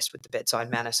not the best with the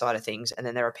bedside manner side of things. And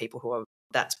then there are people who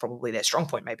that's probably their strong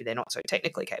point. Maybe they're not so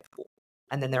technically capable.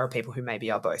 And then there are people who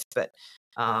maybe are both. But,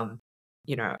 I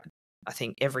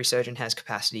think every surgeon has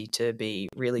capacity to be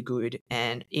really good.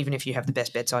 And even if you have the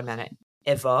best bedside manner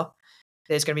ever,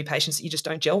 there's going to be patients that you just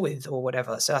don't gel with or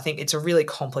whatever. So I think it's a really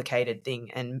complicated thing,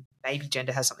 and maybe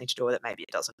gender has something to do with it. Maybe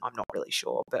it doesn't. I'm not really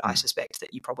sure. But I suspect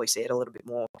that you probably see it a little bit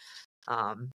more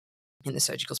in the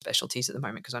surgical specialties at the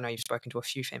moment, because I know you've spoken to a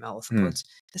few female orthopods.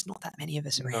 There's not that many of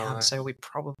us around, so we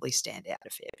probably stand out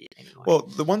a fair bit anyway. Well,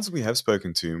 the ones we have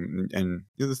spoken to, and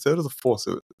you're the third or the fourth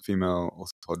female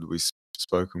orthopod we've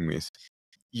spoken with,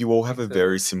 you all have a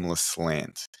very similar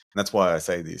slant. And that's why I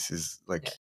say this is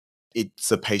like,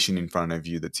 it's a patient in front of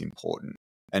you that's important.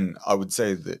 And I would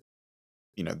say that,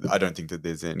 I don't think that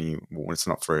there's any, well, it's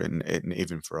not for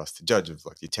even for us to judge of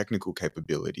like your technical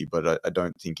capability, but I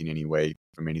don't think in any way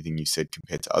from anything you said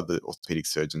compared to other orthopedic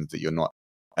surgeons that you're not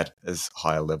at as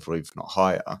high a level, if not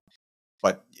higher.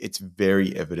 But it's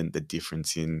very evident the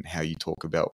difference in how you talk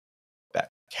about that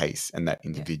case and that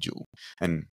individual.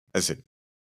 And as I said,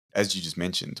 as you just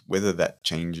mentioned, whether that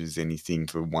changes anything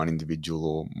for one individual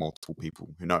or multiple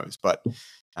people, who knows? But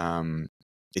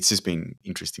it's just been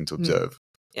interesting to observe.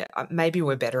 Yeah, maybe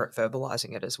we're better at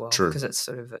verbalizing it as well. True. Because it's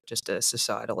sort of just a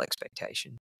societal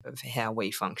expectation of how we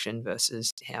function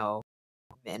versus how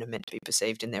men are meant to be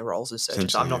perceived in their roles as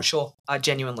surgeons. I'm not sure. I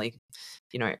genuinely,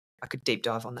 I could deep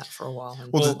dive on that for a while.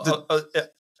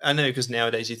 I know, because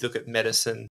nowadays you look at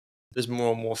medicine, there's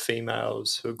more and more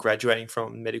females who are graduating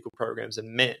from medical programs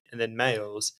and then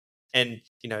males. And,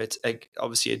 it's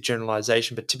obviously a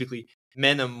generalization, but typically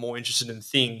men are more interested in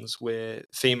things where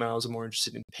females are more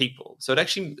interested in people. So it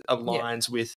actually aligns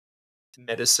with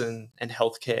medicine and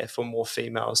healthcare for more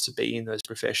females to be in those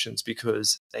professions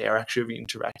because they are actually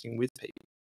interacting with people.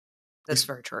 That's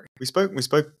very true. We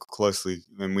spoke closely,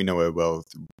 and we know her well,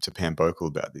 to Pam Bokel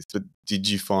about this. But did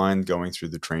you find going through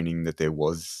the training that there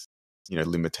was,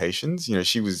 limitations?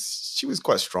 She was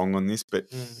quite strong on this,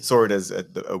 but saw it as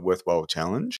a worthwhile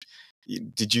challenge.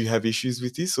 Did you have issues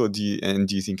with this, or do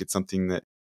you think it's something that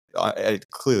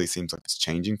it clearly seems like it's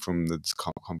changing from the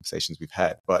conversations we've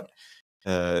had? But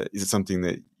is it something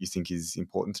that you think is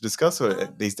important to discuss, or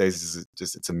these days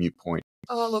it's a moot point?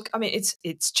 Oh, look, I mean,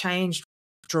 it's changed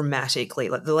dramatically.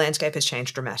 Like, the landscape has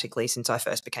changed dramatically since I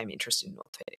first became interested in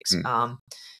orthopedics.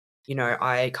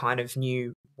 I kind of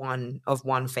knew one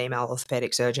female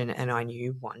orthopedic surgeon, and I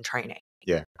knew one trainee.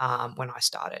 Yeah. When I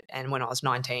started, and when I was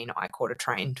 19, I caught a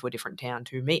train to a different town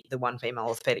to meet the one female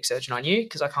orthopedic surgeon I knew,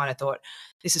 because I kind of thought,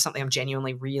 this is something I'm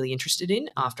genuinely really interested in,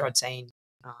 after I'd seen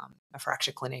a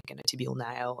fracture clinic and a tibial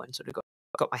nail, and sort of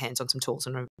got my hands on some tools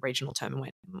and a regional term, and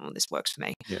went, this works for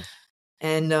me. Yeah.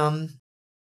 And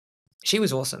she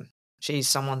was awesome. She's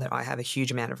someone that I have a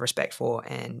huge amount of respect for,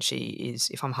 and she is,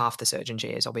 if I'm half the surgeon she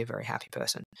is, I'll be a very happy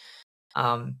person.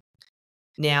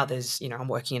 Now there's, I'm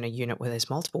working in a unit where there's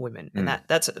multiple women, and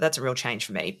that's a real change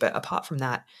for me. But apart from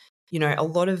that, a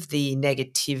lot of the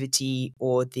negativity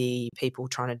or the people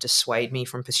trying to dissuade me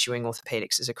from pursuing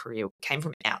orthopedics as a career came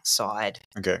from outside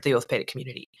the orthopedic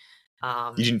community.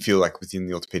 You didn't feel like within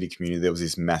the orthopedic community there was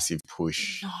this massive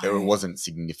push? No. It wasn't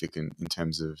significant in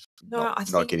terms of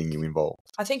not getting you involved?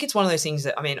 I think it's one of those things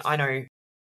that, I know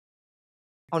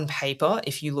on paper,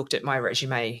 if you looked at my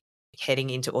resume heading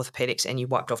into orthopedics and you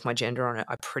wiped off my gender on it,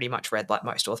 I pretty much read like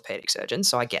most orthopedic surgeons,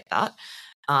 so I get that.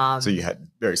 So you had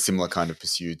very similar kind of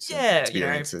pursuits and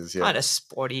experiences. Kind of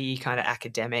sporty, kind of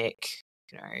academic,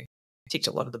 ticked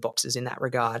a lot of the boxes in that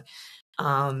regard.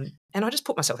 And I just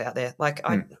put myself out there. Like,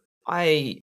 I'm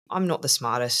not the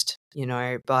smartest,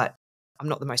 but I'm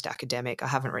not the most academic. I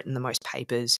haven't written the most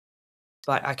papers,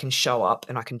 but I can show up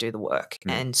and I can do the work.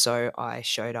 And so I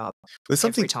showed up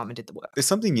every time and did the work. There's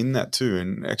something in that too.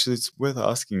 And actually it's worth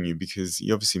asking you, because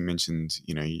you obviously mentioned,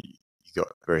 you got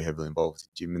very heavily involved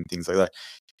with gym and things like that.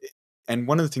 And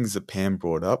one of the things that Pam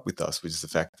brought up with us was the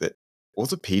fact that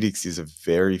orthopedics is a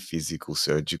very physical,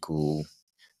 surgical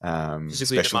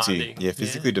specialty. Demanding.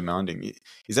 Physically demanding.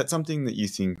 Is that something that you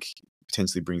think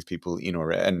potentially brings people in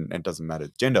or out, and it doesn't matter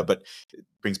gender, but it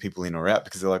brings people in or out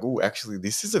because they're like, oh, actually,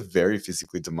 this is a very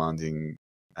physically demanding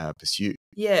pursuit?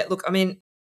 Yeah, look, I mean,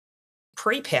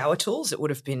 pre-power tools, it would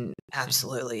have been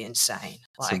absolutely insane.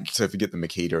 Like, so if you get the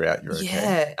Makita out, you're okay.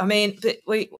 Yeah, I mean, but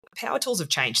power tools have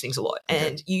changed things a lot,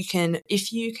 and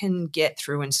if you can get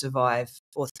through and survive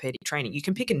orthopedic training, you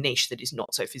can pick a niche that is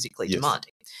not so physically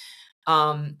demanding.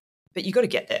 But you got to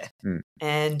get there.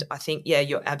 And I think,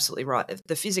 you're absolutely right.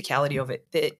 The physicality of it,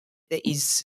 there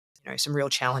is, some real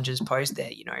challenges posed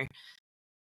there.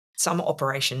 Some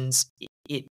operations,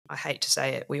 I hate to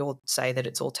say it, we all say that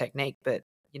it's all technique, but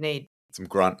you need some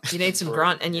grunt. You need some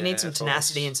grunt, and you need some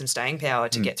tenacity and some staying power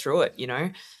to get through it.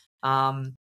 I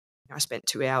spent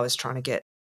 2 hours trying to get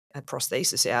a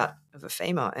prosthesis out of a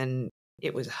femur, and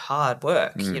it was hard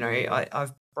work.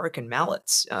 I've broken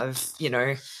mallets.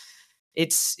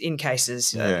 It's in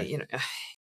cases,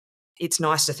 it's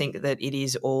nice to think that it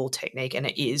is all technique, and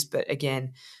it is. But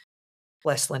again,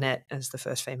 bless Lynette as the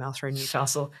first female through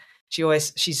Newcastle.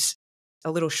 She's a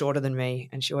little shorter than me,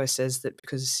 and she always says that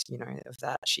because, of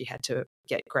that, she had to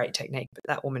get great technique. But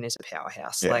that woman is a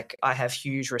powerhouse. Yeah. Like, I have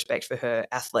huge respect for her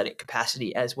athletic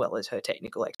capacity as well as her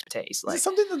technical expertise. Is it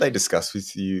something that they discuss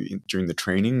with you during the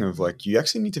training of, like, you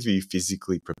actually need to be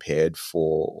physically prepared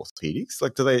for orthopedics?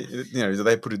 Like, do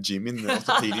they put a gym in the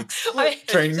orthopedics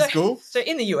training school? So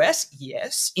in the US,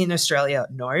 yes. In Australia,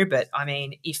 no. But I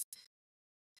mean,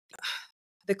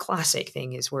 the classic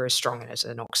thing is we're as strong as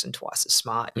an ox and twice as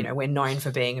smart. We're known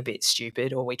for being a bit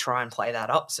stupid, or we try and play that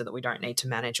up so that we don't need to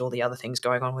manage all the other things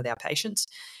going on with our patients.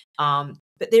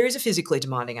 But there is a physically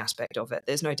demanding aspect of it.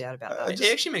 There's no doubt about that.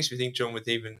 It actually makes me think, John, with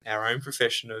even our own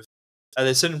profession of, are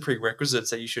there certain prerequisites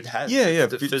that you should have?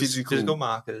 Physical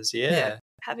markers. Yeah.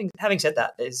 Having said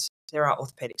that, there are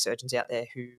orthopedic surgeons out there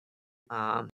who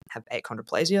have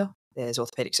achondroplasia. There's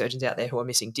orthopedic surgeons out there who are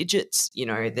missing digits.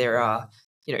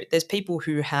 There's people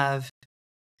who have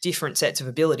different sets of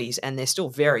abilities, and they're still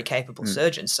very capable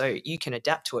surgeons. So you can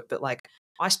adapt to it. But like,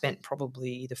 I spent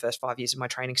probably the first 5 years of my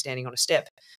training standing on a step,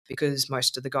 because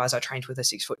most of the guys I trained with are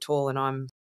 6 foot tall, and I'm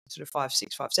sort of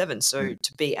 5'6", 5'7". So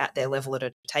to be at their level at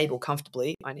a table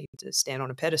comfortably, I need to stand on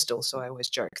a pedestal. So I always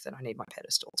joke that I need my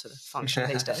pedestal to function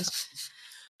these days.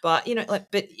 But,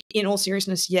 but in all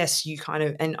seriousness, yes, you kind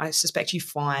of, and I suspect you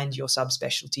find your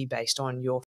subspecialty based on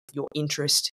your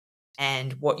interest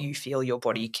and what you feel your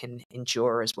body can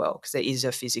endure as well, because there is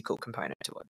a physical component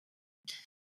to it.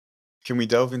 Can we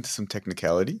delve into some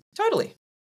technicality? Totally.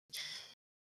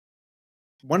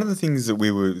 One of the things that we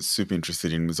were super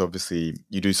interested in was obviously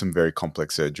you do some very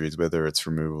complex surgeries, whether it's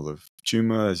removal of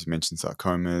tumor, as you mentioned,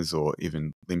 sarcomas, or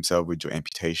even limb salvage or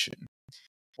amputation.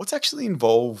 What's actually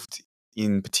involved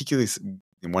in particularly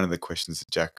in one of the questions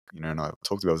that Jack, and I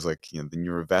talked about was like, the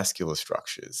neurovascular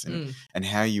structures and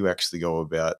how you actually go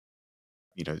about,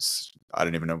 I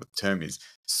don't even know what the term is,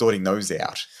 sorting those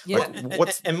out. Yeah.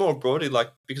 And more broadly,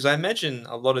 because I imagine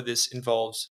a lot of this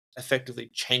involves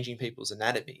effectively changing people's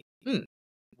anatomy,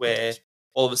 where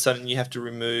all of a sudden you have to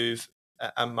remove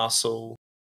a muscle,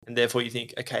 and therefore you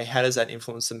think, okay, how does that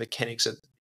influence the mechanics of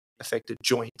affected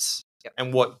joints? Yep.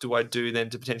 And what do I do then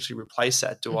to potentially replace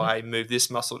that? Do I move this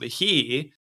muscle to here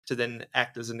to then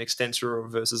act as an extensor or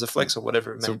versus a flex or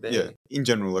whatever it may be? Yeah, in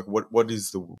general, like what is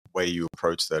the way you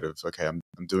approach that of, okay, I'm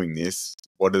doing this.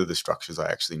 What are the structures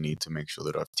I actually need to make sure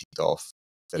that I've ticked off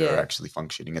that are actually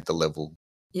functioning at the level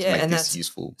to make this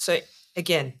useful? So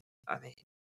again, I mean,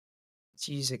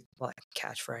 to use a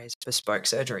catchphrase, bespoke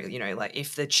surgery, like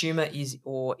if the tumor is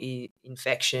or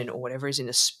infection or whatever is in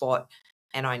a spot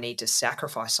and I need to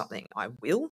sacrifice something, I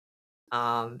will.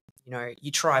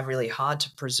 You try really hard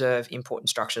to preserve important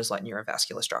structures like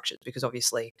neurovascular structures, because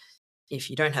obviously if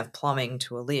you don't have plumbing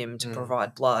to a limb to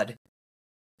provide blood,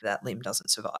 that limb doesn't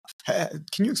survive.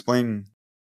 Can you explain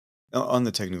on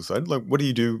the technical side, like what do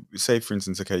you do? Say, for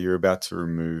instance, okay, you're about to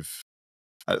remove,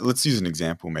 let's use an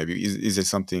example maybe. Is there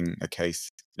something, a case,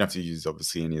 you don't have to use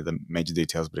obviously any of the major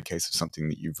details, but a case of something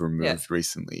that you've removed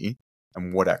recently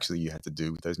and what actually you had to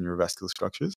do with those neurovascular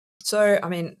structures? So, I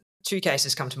mean, two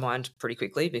cases come to mind pretty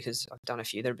quickly because I've done a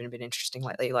few that have been a bit interesting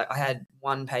lately. Like I had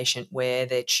one patient where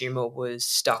their tumor was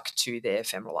stuck to their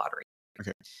femoral artery.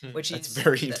 Okay. That's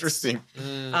very interesting.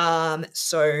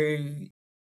 So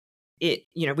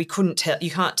we couldn't tell,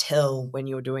 you can't tell when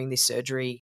you're doing this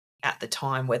surgery at the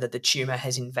time whether the tumor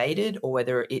has invaded or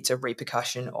whether it's a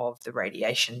repercussion of the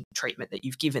radiation treatment that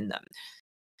you've given them.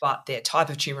 But their type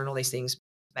of tumor and all these things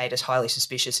made us highly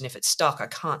suspicious. And if it's stuck, I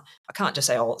can't just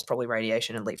say, oh, it's probably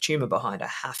radiation and leave tumor behind. I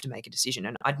have to make a decision.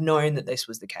 And I'd known that this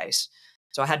was the case.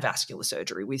 So I had vascular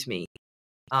surgery with me.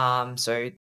 So,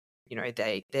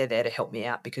 they're there to help me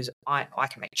out because I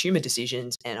can make tumor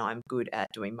decisions and I'm good at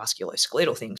doing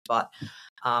musculoskeletal things. But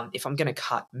if I'm going to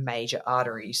cut major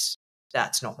arteries,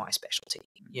 that's not my specialty.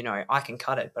 I can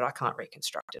cut it, but I can't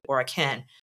reconstruct it. Or I can,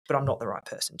 but I'm not the right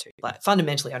person to. Like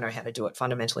fundamentally, I know how to do it.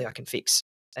 Fundamentally, I can fix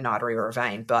an artery or a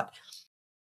vein. But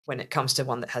when it comes to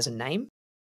one that has a name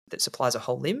that supplies a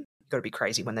whole limb, you've got to be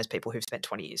crazy when there's people who've spent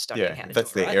 20 years studying how to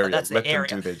that's do it. Their area. That's their area. Let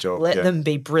them do their job. Let them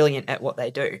be brilliant at what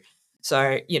they do.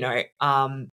 So,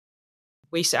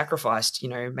 we sacrificed,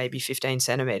 maybe 15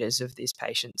 centimeters of this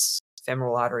patient's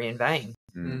femoral artery and vein.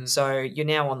 So you're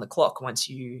now on the clock once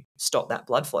you stop that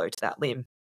blood flow to that limb.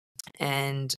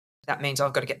 And that means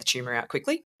I've got to get the tumor out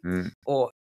quickly or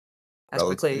as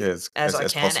quickly as I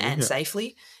can possible, and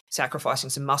safely, sacrificing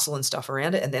some muscle and stuff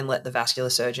around it, and then let the vascular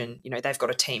surgeon, they've got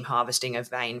a team harvesting a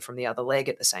vein from the other leg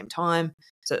at the same time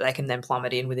so that they can then plumb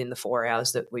it in within the 4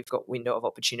 hours that we've got window of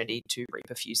opportunity to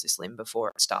reperfuse this limb before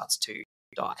it starts to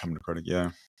die. Come to credit,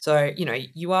 yeah. So,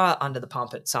 you are under the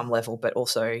pump at some level, but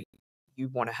also you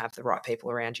want to have the right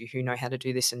people around you who know how to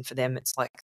do this. And for them, it's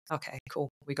like, okay, cool,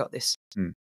 we got this.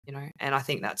 And I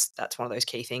think that's one of those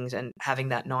key things, and having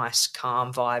that nice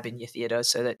calm vibe in your theatre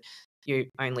so that you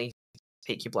only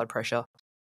peak your blood pressure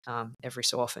every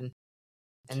so often.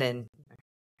 And then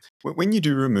when you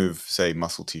do remove, say,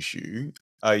 muscle tissue,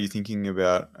 are you thinking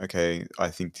about, okay, I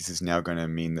think this is now going to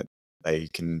mean that they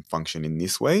can function in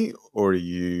this way, or are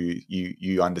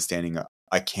you understanding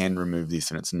I can remove this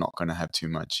and it's not going to have too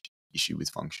much issue with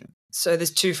function? So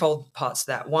there's twofold parts to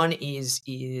that. One is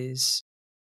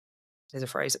there's a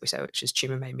phrase that we say, which is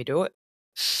tumor made me do it.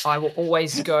 I will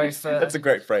always go for... That's a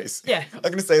great phrase. Yeah. I'm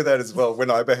going to say that as well when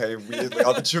I behave weirdly.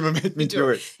 Oh, the tumor made me do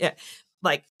it. Yeah.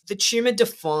 Like the tumor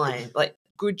defined, like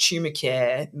good tumor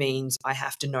care means I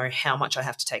have to know how much I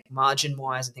have to take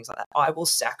margin-wise and things like that. I will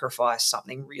sacrifice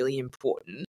something really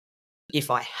important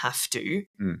if I have to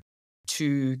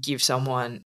give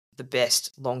someone the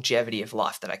best longevity of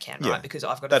life that I can, right? Because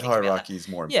I've got to that think hierarchy about is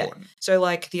more important. So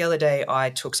like the other day I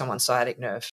took someone's sciatic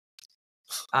nerve.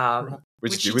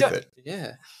 Which you do with it?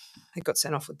 Yeah. I got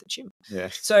sent off with the tumor. Yeah.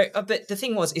 So, but the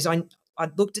thing was, I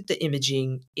looked at the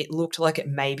imaging. It looked like it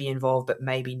may be involved, but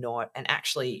maybe not. And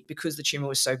actually, because the tumor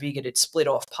was so big, it had split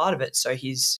off part of it. So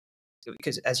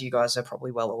because as you guys are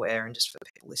probably well aware, and just for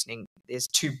the people listening, there's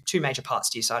two major parts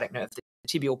to your sciatic nerve, the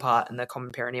tibial part and the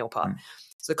common perineal part.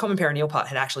 So the common perineal part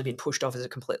had actually been pushed off as a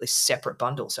completely separate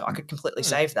bundle, so I could completely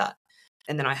save that.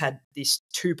 And then I had this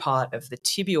 2-part of the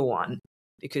tibial one,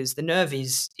 because the nerve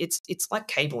it's like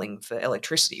cabling for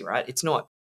electricity, right? It's not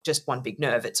just one big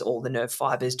nerve, it's all the nerve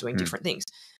fibers doing different things.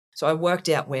 So I worked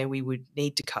out where we would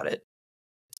need to cut it,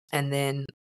 and then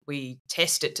we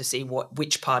test it to see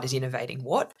which part is innervating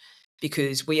what,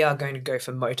 because we are going to go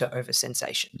for motor over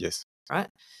sensation. Yes. Right?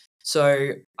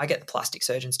 So I get the plastic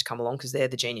surgeons to come along because they're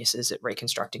the geniuses at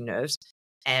reconstructing nerves,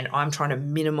 and I'm trying to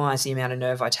minimize the amount of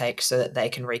nerve I take so that they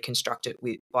can reconstruct it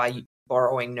by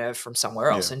borrowing nerve from somewhere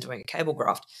else and doing a cable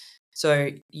graft. So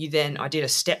I did a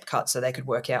step cut so they could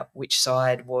work out which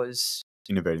side was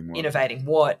innervating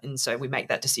what, and so we make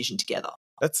that decision together.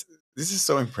 This is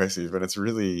so impressive, and it's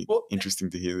really interesting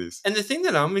to hear this. And the thing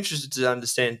that I'm interested to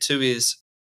understand too is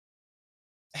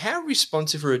how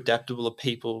responsive or adaptable are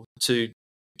people to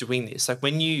doing this? Like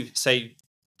when you say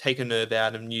take a nerve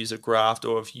out and use a graft,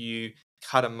 or if you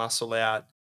cut a muscle out,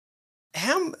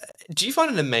 how do you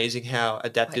find it amazing how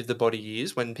adaptive the body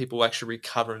is when people actually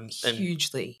recover and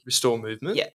hugely restore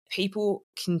movement? Yeah, people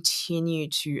continue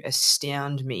to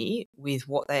astound me with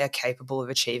what they are capable of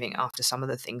achieving after some of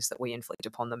the things that we inflict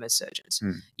upon them as surgeons.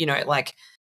 You know, like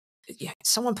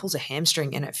someone pulls a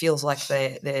hamstring and it feels like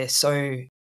they're so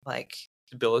like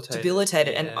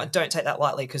debilitated. And I don't take that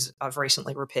lightly because I've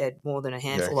recently repaired more than a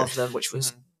handful of them, which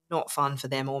was not fun for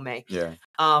them or me. Yeah.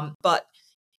 But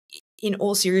in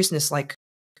all seriousness, like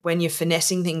when you're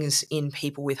finessing things in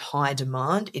people with high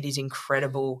demand, it is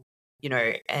incredible, you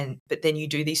know, but then you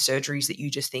do these surgeries that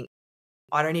you just think,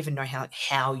 I don't even know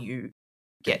how you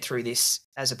get through this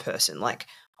as a person. Like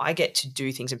I get to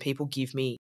do things and people give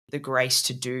me the grace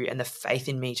to do and the faith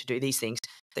in me to do these things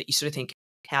that you sort of think,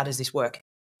 how does this work?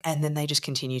 And then they just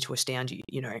continue to astound you.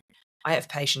 You know, I have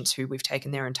patients who we've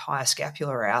taken their entire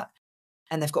scapula out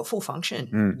and they've got full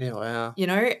function. Yeah, wow. You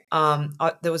know,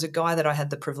 there was a guy that I had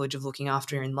the privilege of looking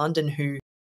after in London who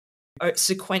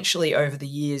sequentially over the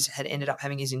years had ended up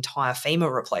having his entire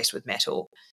femur replaced with metal.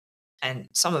 And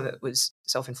some of it was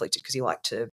self-inflicted because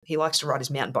he likes to ride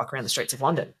his mountain bike around the streets of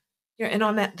London. You know, and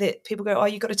I'm at that people go, oh,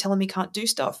 you got to tell him he can't do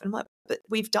stuff. And I'm like, but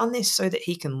we've done this so that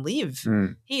he can live.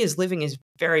 He is living his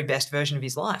very best version of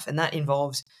his life. And that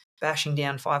involves bashing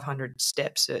down 500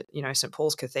 steps at, you know, St.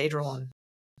 Paul's Cathedral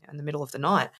in the middle of the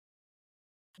night.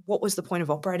 What was the point of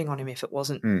operating on him if it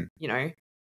wasn't, you know,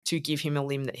 to give him a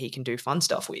limb that he can do fun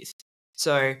stuff with?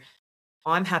 So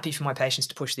I'm happy for my patients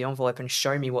to push the envelope and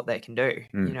show me what they can do,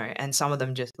 you know, and some of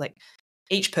them just like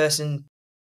each person,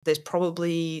 there's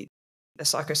probably a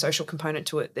psychosocial component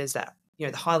to it. There's that, you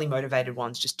know, the highly motivated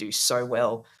ones just do so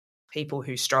well. People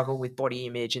who struggle with body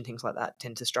image and things like that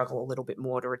tend to struggle a little bit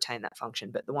more to retain that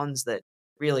function. But the ones that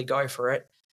really go for it,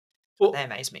 they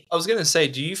amaze me. I was going to say,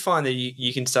 do you find that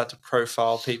you can start to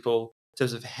profile people in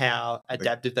terms of how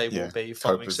adaptive they will be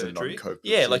following surgery?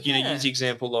 Yeah, like, you know, use the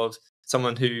example of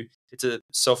someone who it's a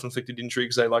self-inflicted injury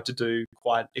because they like to do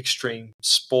quite extreme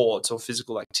sports or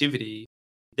physical activity.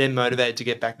 They're motivated to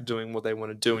get back to doing what they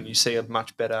want to do, and you see a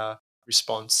much better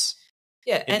response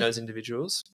in those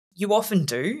individuals. You often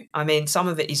do. I mean, some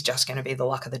of it is just going to be the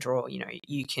luck of the draw. You know,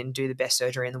 you can do the best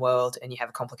surgery in the world and you have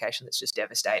a complication that's just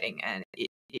devastating and it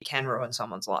can ruin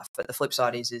someone's life. But the flip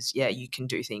side is you can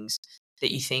do things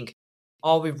that you think,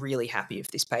 I'll be really happy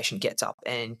if this patient gets up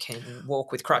and can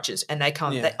walk with crutches. And they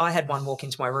come. I had one walk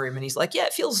into my room and he's like, yeah,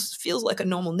 it feels like a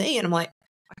normal knee. And I'm like,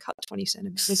 I cut 20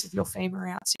 centimeters of your femur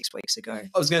out 6 weeks ago.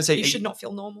 I was going to say, you should not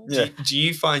feel normal. Do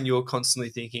you find you're constantly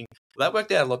thinking, well, that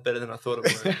worked out a lot better than I thought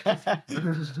it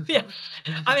would? Yeah.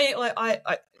 I mean, like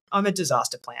I'm a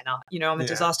disaster planner. You know, I'm a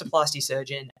disaster plasty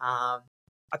surgeon. I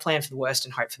plan for the worst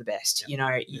and hope for the best. You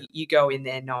know, you go in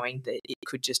there knowing that it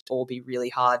could just all be really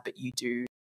hard, but you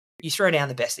throw down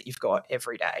the best that you've got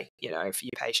every day, you know, for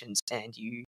your patients, and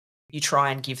you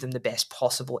try and give them the best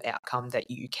possible outcome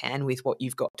that you can with what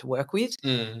you've got to work with.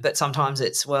 But sometimes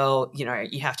it's, well, you know,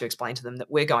 you have to explain to them that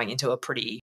we're going into a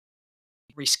pretty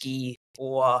risky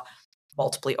or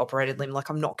multiply operated limb. Like,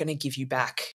 I'm not going to give you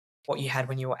back what you had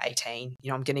when you were 18. You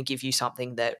know, I'm going to give you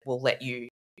something that will let you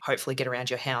hopefully get around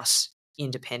your house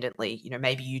independently. You know,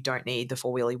 maybe you don't need the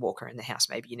 4-wheelie walker in the house.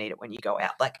 Maybe you need it when you go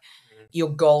out. Like, your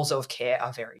goals of care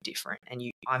are very different, and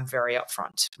I'm very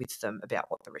upfront with them about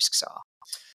what the risks are.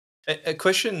 A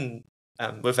question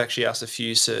we've actually asked a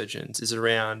few surgeons is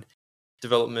around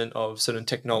development of certain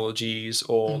technologies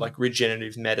or like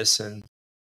regenerative medicine,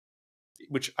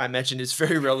 which I imagine is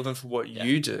very relevant for what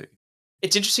you do.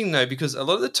 It's interesting though, because a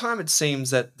lot of the time it seems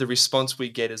that the response we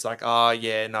get is like, oh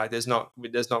yeah, no, there's not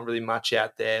really much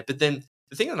out there. But then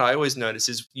the thing that I always notice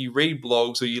is you read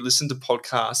blogs or you listen to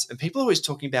podcasts and people are always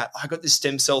talking about, I got this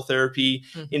stem cell therapy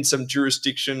in some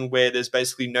jurisdiction where there's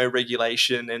basically no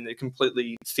regulation and they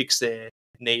completely fixed their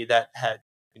knee that had,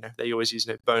 they always use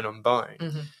bone on bone,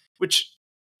 which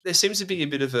there seems to be a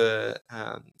bit of a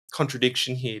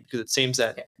contradiction here, because it seems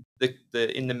that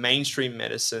in the mainstream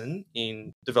medicine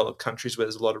in developed countries where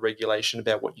there's a lot of regulation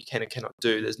about what you can and cannot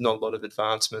do, there's not a lot of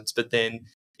advancements. But then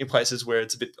in places where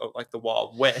it's a bit like the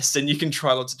Wild West and you can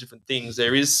try lots of different things,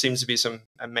 seems to be some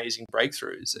amazing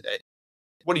breakthroughs.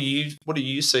 What do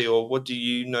you see, or what do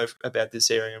you know about this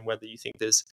area, and whether you think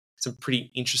there's some pretty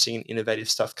interesting and innovative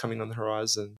stuff coming on the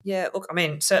horizon? Yeah, look, I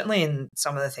mean, certainly in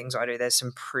some of the things I do, there's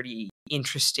some pretty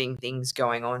interesting things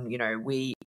going on.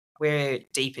 We're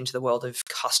deep into the world of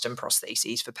custom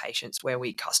prostheses for patients, where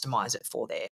we customize it for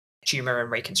their tumor and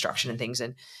reconstruction and things.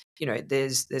 And,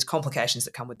 there's complications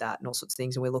that come with that and all sorts of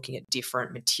things. And we're looking at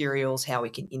different materials, how we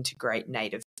can integrate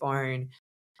native bone.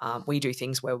 We do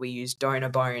things where we use donor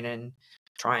bone and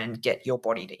try and get your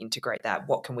body to integrate that.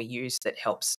 What can we use that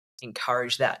helps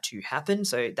encourage that to happen?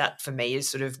 So that for me is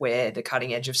sort of where the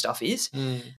cutting edge of stuff is.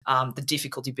 The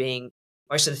difficulty being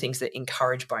most of the things that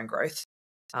encourage bone growth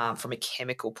from a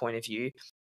chemical point of view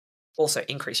also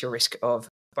increase your risk of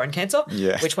bone cancer,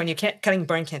 which when you're cutting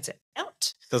bone cancer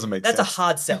out, doesn't make sense. That's a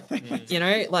hard sell.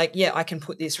 I can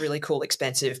put this really cool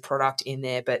expensive product in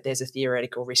there, but there's a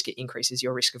theoretical risk it increases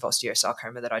your risk of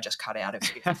osteosarcoma that I just cut out of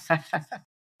you.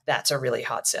 That's a really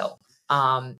hard sell.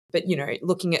 But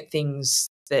looking at things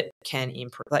that can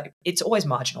improve, it's always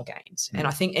marginal gains. And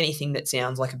I think anything that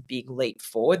sounds like a big leap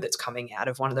forward that's coming out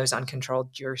of one of those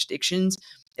uncontrolled jurisdictions,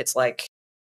 it's like,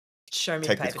 show me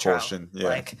Take the paper with trail. caution.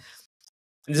 Yeah.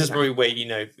 This is probably where,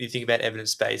 you think about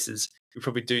evidence bases, we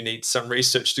probably do need some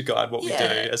research to guide what we do,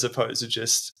 as opposed to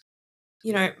just,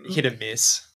 hit and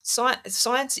miss.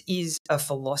 Science is a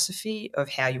philosophy of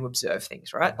how you observe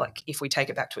things, right? Like if we take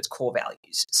it back to its core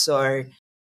values. So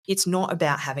it's not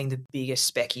about having the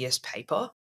biggest, speckiest paper,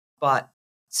 but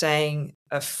saying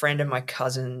a friend of my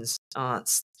cousin's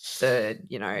aunt's third,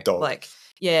 Dog.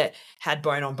 had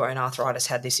bone on bone arthritis,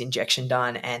 had this injection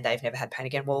done, and they've never had pain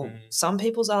again. Well, some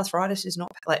people's arthritis is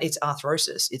not it's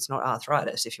arthrosis. It's not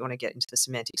arthritis. If you want to get into the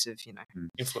semantics of,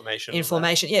 inflammation.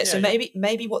 Yeah. So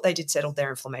maybe what they did settled their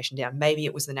inflammation down. Maybe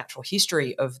it was the natural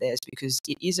history of theirs, because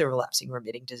it is a relapsing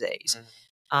remitting disease.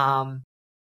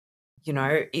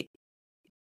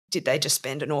 Did they just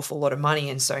spend an awful lot of money,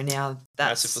 and so now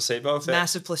that's massive placebo effect?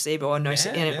 Massive placebo, or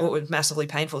it was massively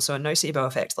painful, so a nocebo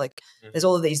effect. Like there's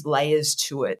all of these layers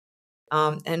to it,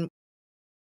 or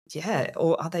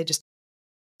are they just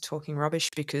talking rubbish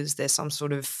because there's some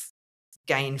sort of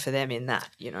gain for them in that?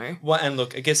 Well, and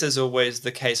look, I guess there's always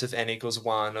the case of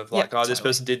N=1 of like, this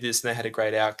person did this and they had a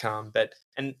great outcome,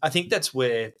 and I think that's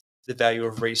where the value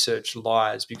of research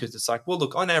lies, because it's like, well,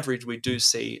 look, on average, we do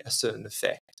see a certain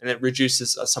effect, and it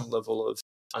reduces some level of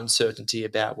uncertainty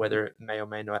about whether it may or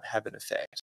may not have an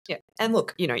effect. Yeah. And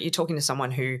look, you're talking to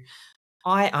someone who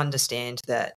I understand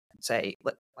that, say,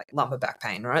 like lumbar back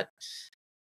pain, right?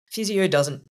 Physio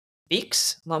doesn't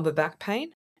fix lumbar back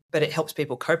pain, but it helps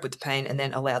people cope with the pain and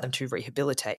then allow them to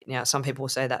rehabilitate. Now, some people will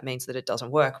say that means that it doesn't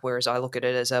work, whereas I look at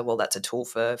it as that's a tool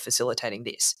for facilitating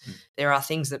this. There are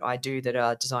things that I do that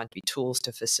are designed to be tools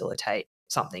to facilitate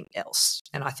something else.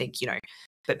 And I think,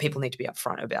 but people need to be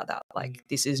upfront about that. Like,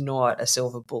 this is not a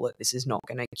silver bullet. This is not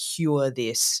going to cure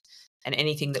this. And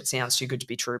anything that sounds too good to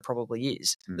be true probably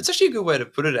is. It's actually a good way to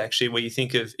put it, actually, where you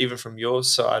think of, even from your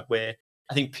side, where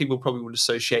I think people probably would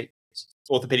associate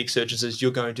orthopedic surgeons as, you're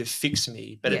going to fix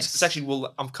me, but it's actually,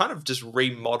 well, I'm kind of just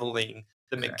remodeling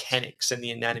the mechanics and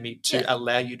the anatomy to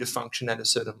allow you to function at a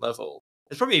certain level.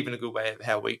 It's probably even a good way of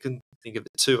how we can think of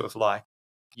it too, of like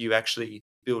you actually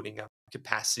building up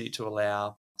capacity to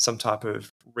allow some type of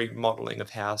remodeling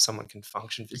of how someone can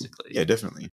function physically. Yeah,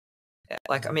 definitely. Yeah,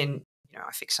 like, I mean,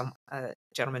 I fixed a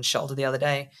gentleman's shoulder the other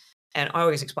day, and I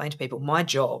always explain to people, my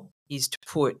job is to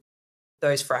put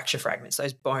those fracture fragments,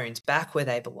 those bones, back where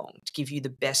they belong, to give you the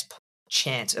best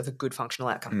chance of a good functional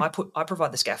outcome. I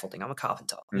provide the scaffolding. I'm a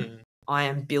carpenter. I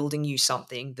am building you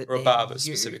something that... Or a barber,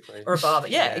 specifically. Or a barber,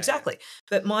 yeah, exactly.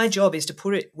 But my job is to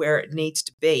put it where it needs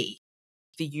to be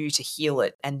for you to heal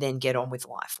it and then get on with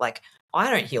life. Like, I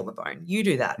don't heal the bone. You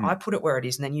do that. I put it where it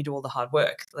is, and then you do all the hard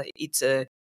work. Like, it's an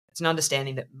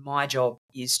understanding that my job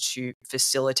is to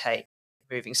facilitate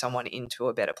moving someone into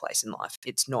a better place in life.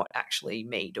 It's not actually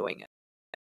me doing it.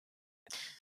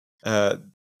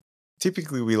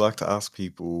 Typically, we like to ask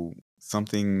people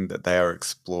something that they are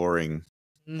exploring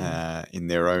in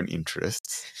their own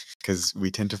interests, because we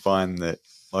tend to find that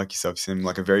like yourself, you seem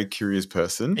like a very curious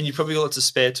person. And you probably got lots of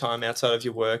spare time outside of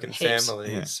your work and Heaps.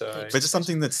 family. Yeah. So, But just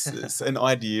something that's it's an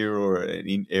idea or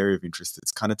an area of interest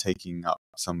that's kind of taking up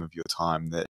some of your time,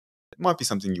 that it might be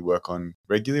something you work on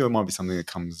regularly, or it might be something that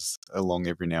comes along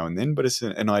every now and then, but it's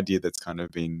an idea that's kind of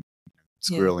been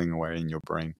squirreling away in your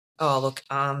brain. Oh, look,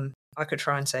 I could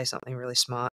try and say something really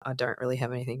smart. I don't really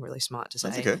have anything really smart to say.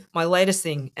 That's okay. My latest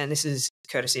thing, and this is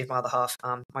courtesy of my other half,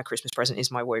 my Christmas present is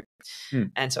my Whoop.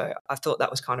 And so I thought that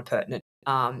was kind of pertinent.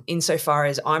 Insofar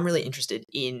as I'm really interested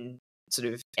in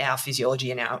sort of our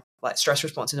physiology and our like stress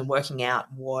responses and working out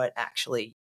what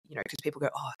actually, because people go,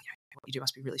 oh, what you do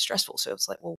must be really stressful. So it's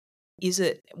like, well, is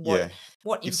it? What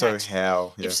impact? If so,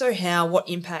 how? Yeah. If so, how? What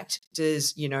impact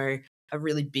does, a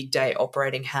really big day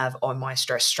operating have on my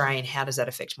stress strain? How does that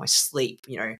affect my sleep?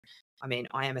 I mean,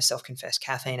 I am a self-confessed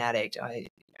caffeine addict. I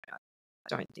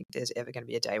don't think there's ever going to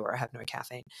be a day where I have no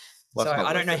caffeine. Well, so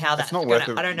I don't know how that's going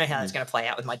to play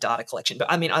out with my data collection. But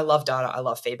I mean, I love data. I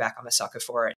love feedback. I'm a sucker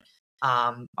for it.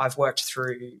 I've worked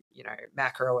through,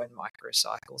 macro and micro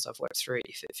cycles. I've worked through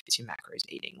if it fits your macros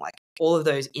eating, like all of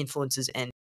those influences. And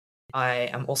I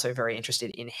am also very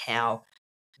interested in how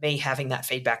me having that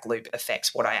feedback loop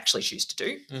affects what I actually choose to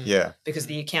do. Yeah. Because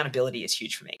the accountability is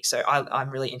huge for me. So I'm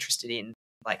really interested in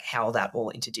like how that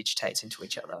all interdigitates into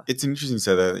each other. It's interesting to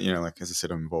say that, like as I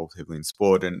said, I'm involved heavily in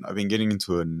sport, and I've been getting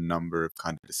into a number of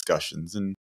kind of discussions,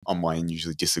 and on my end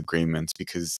usually disagreements,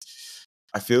 because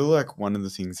I feel like one of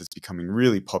the things that's becoming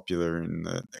really popular in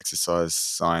the exercise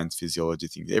science, physiology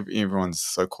thing, everyone's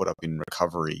so caught up in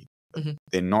recovery.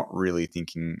 They're not really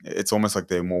thinking, it's almost like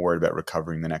they're more worried about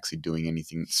recovering than actually doing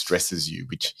anything that stresses you,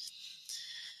 which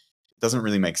doesn't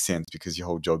really make sense, because your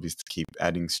whole job is to keep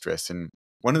adding stress. And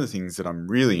one of the things that I'm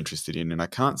really interested in, and I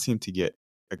can't seem to get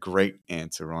a great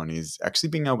answer on, is actually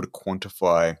being able to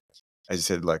quantify, as you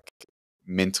said, like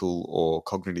mental or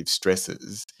cognitive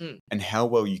stresses and how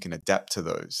well you can adapt to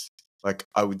those. Like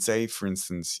I would say, for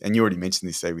instance, and you already mentioned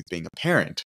this, say with being a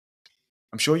parent,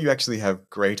 I'm sure you actually have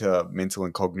greater mental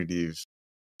and cognitive,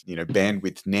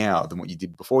 bandwidth now than what you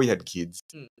did before you had kids,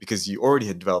 because you already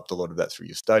had developed a lot of that through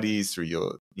your studies, through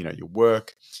your, your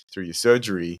work, through your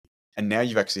surgery. And now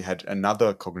you've actually had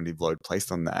another cognitive load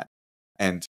placed on that.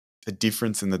 And the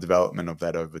difference in the development of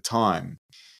that over time,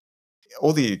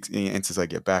 all the answers I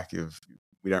get back of,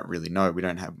 we don't really know.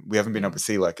 We haven't been able to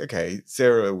see like, okay,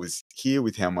 Sarah was here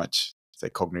with how much, say,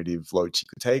 cognitive load she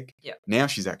could take. Yeah. Now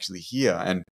she's actually here,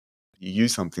 and you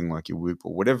use something like your Whoop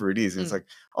or whatever it is. And it's like,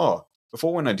 oh,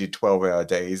 before when I did 12-hour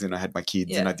days and I had my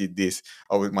kids and I did this,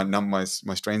 my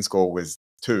strain score was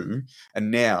 2, and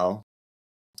now,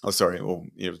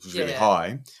 it was really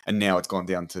high, and now it's gone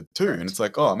down to 2. And it's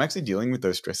like, oh, I'm actually dealing with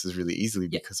those stresses really easily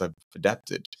because I've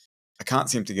adapted. I can't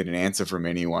seem to get an answer from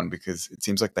anyone, because it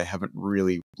seems like they haven't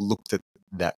really looked at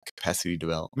that capacity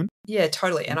development. Yeah,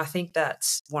 totally. And I think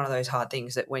that's one of those hard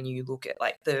things that when you look at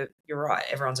you're right,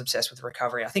 everyone's obsessed with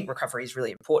recovery. I think recovery is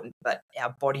really important, but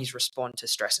our bodies respond to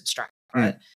stress and strain,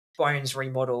 right? Bones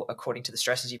remodel according to the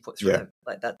stresses you put through them.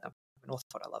 Like that, I'm an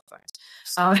orthopod, I love bones.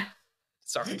 Sorry.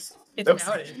 It's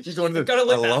how it is. I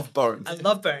love bones. I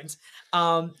love bones.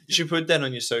 You should put that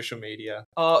on your social media.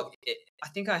 Oh, I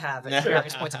think I have at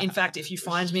various points. In fact, if you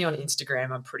find me on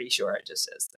Instagram, I'm pretty sure it just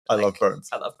says that, I love bones.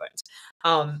 I love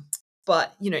bones.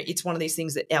 But, it's one of these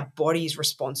things that our bodies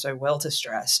respond so well to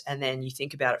stress. And then you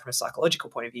think about it from a psychological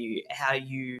point of view, how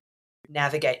you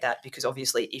navigate that, because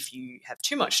obviously if you have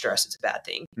too much stress, it's a bad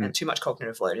thing, and too much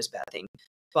cognitive load is a bad thing.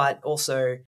 But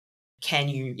also, can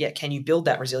you build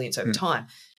that resilience over time?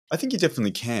 I think you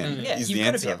definitely can. Yeah, is you've the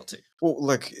got answer. to be able to. Well,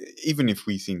 like, even if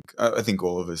we think, I think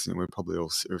all of us, and we're probably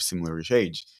all a similar-ish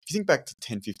age, if you think back to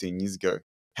 10, 15 years ago,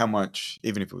 how much,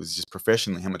 even if it was just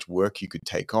professionally, how much work you could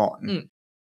take on,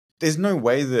 there's no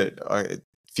way that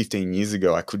 15 years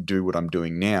ago I could do what I'm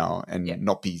doing now and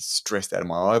not be stressed out of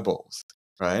my eyeballs,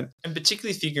 right? And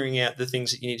particularly figuring out the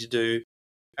things that you need to do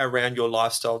around your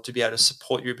lifestyle to be able to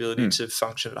support your ability to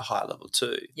function at a high level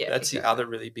too. Yeah, that's the other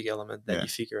really big element that you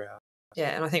figure out. Yeah,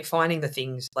 and I think finding the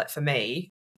things, like for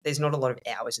me, there's not a lot of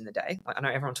hours in the day. Like, I know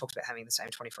everyone talks about having the same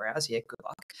 24 hours. Yeah, good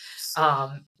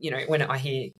luck. When I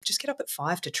hear, just get up at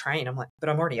 5 to train, I'm like, but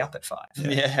I'm already up at 5.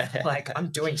 Yeah. Like, I'm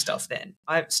doing stuff then.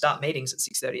 I start meetings at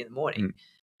 6:30 in the morning.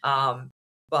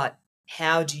 But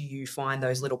how do you find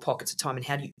those little pockets of time, and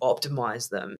how do you optimize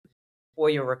them for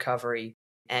your recovery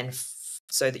and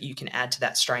so that you can add to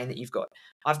that strain that you've got?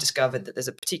 I've discovered that there's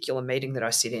a particular meeting that I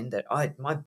sit in that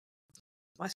my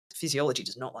physiology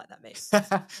does not like that meeting.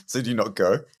 So do you not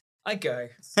go? I go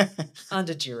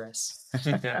under duress.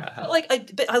 But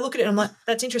I look at it and I'm like,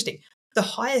 that's interesting. The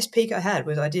highest peak I had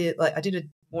was I did a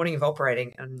morning of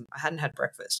operating, and I hadn't had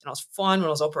breakfast, and I was fine when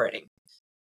I was operating.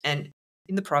 And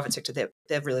in the private sector,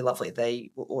 they're really lovely.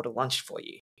 They will order lunch for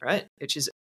you, right? Which is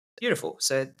beautiful.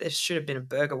 So there should have been a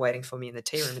burger waiting for me in the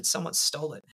tea room and someone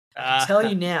stole it. I can tell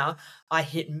you now, I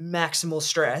hit maximal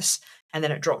stress and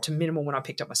then it dropped to minimal when I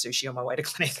picked up my sushi on my way to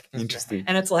clinic. Interesting.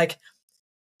 And it's like,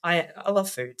 I love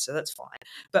food, so that's fine.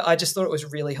 But I just thought it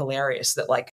was really hilarious that,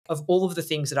 like, of all of the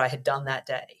things that I had done that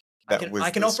day,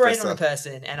 I can operate on a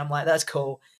person, and I'm like, that's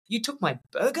cool. You took my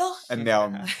burger, and now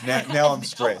I'm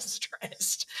stressed.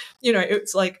 You know,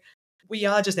 it's like we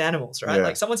are just animals, right? Yeah.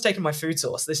 Like someone's taken my food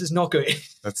source. This is not good.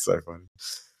 That's so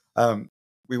funny.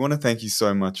 We want to thank you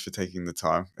so much for taking the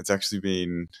time. It's actually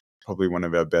been probably one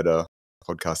of our better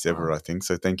podcasts ever, I think.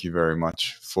 So thank you very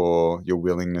much for your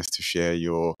willingness to share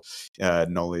your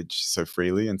knowledge so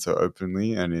freely and so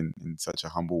openly and in such a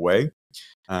humble way.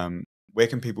 Where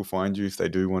can people find you if they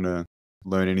do want to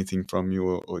learn anything from you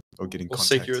or get in contact?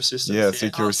 Seek your assistance. Yeah,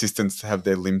 seek your assistance to have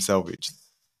their limb salvaged.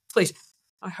 Please.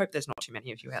 I hope there's not too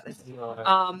many of you out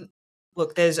there.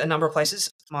 Look, there's a number of places.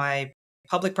 My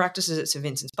public practice is at St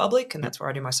Vincent's Public, and that's where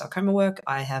I do my sarcoma work.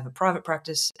 I have a private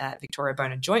practice at Victoria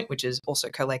Bone and Joint, which is also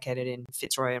co-located in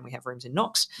Fitzroy, and we have rooms in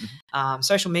Knox.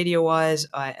 Social media-wise,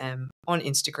 I am on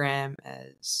Instagram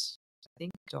as, I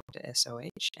think, Dr. SOH,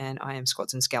 and I am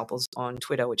Squats and Scalpels on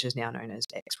Twitter, which is now known as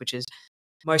X, which is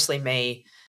mostly me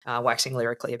waxing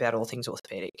lyrically about all things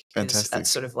orthopedic. Fantastic. That's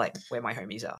sort of like where my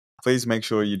homies are. Please make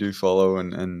sure you do follow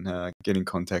and get in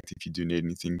contact if you do need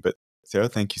anything. But Sarah,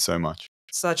 thank you so much.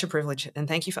 Such a privilege, and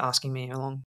thank you for asking me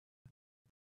along.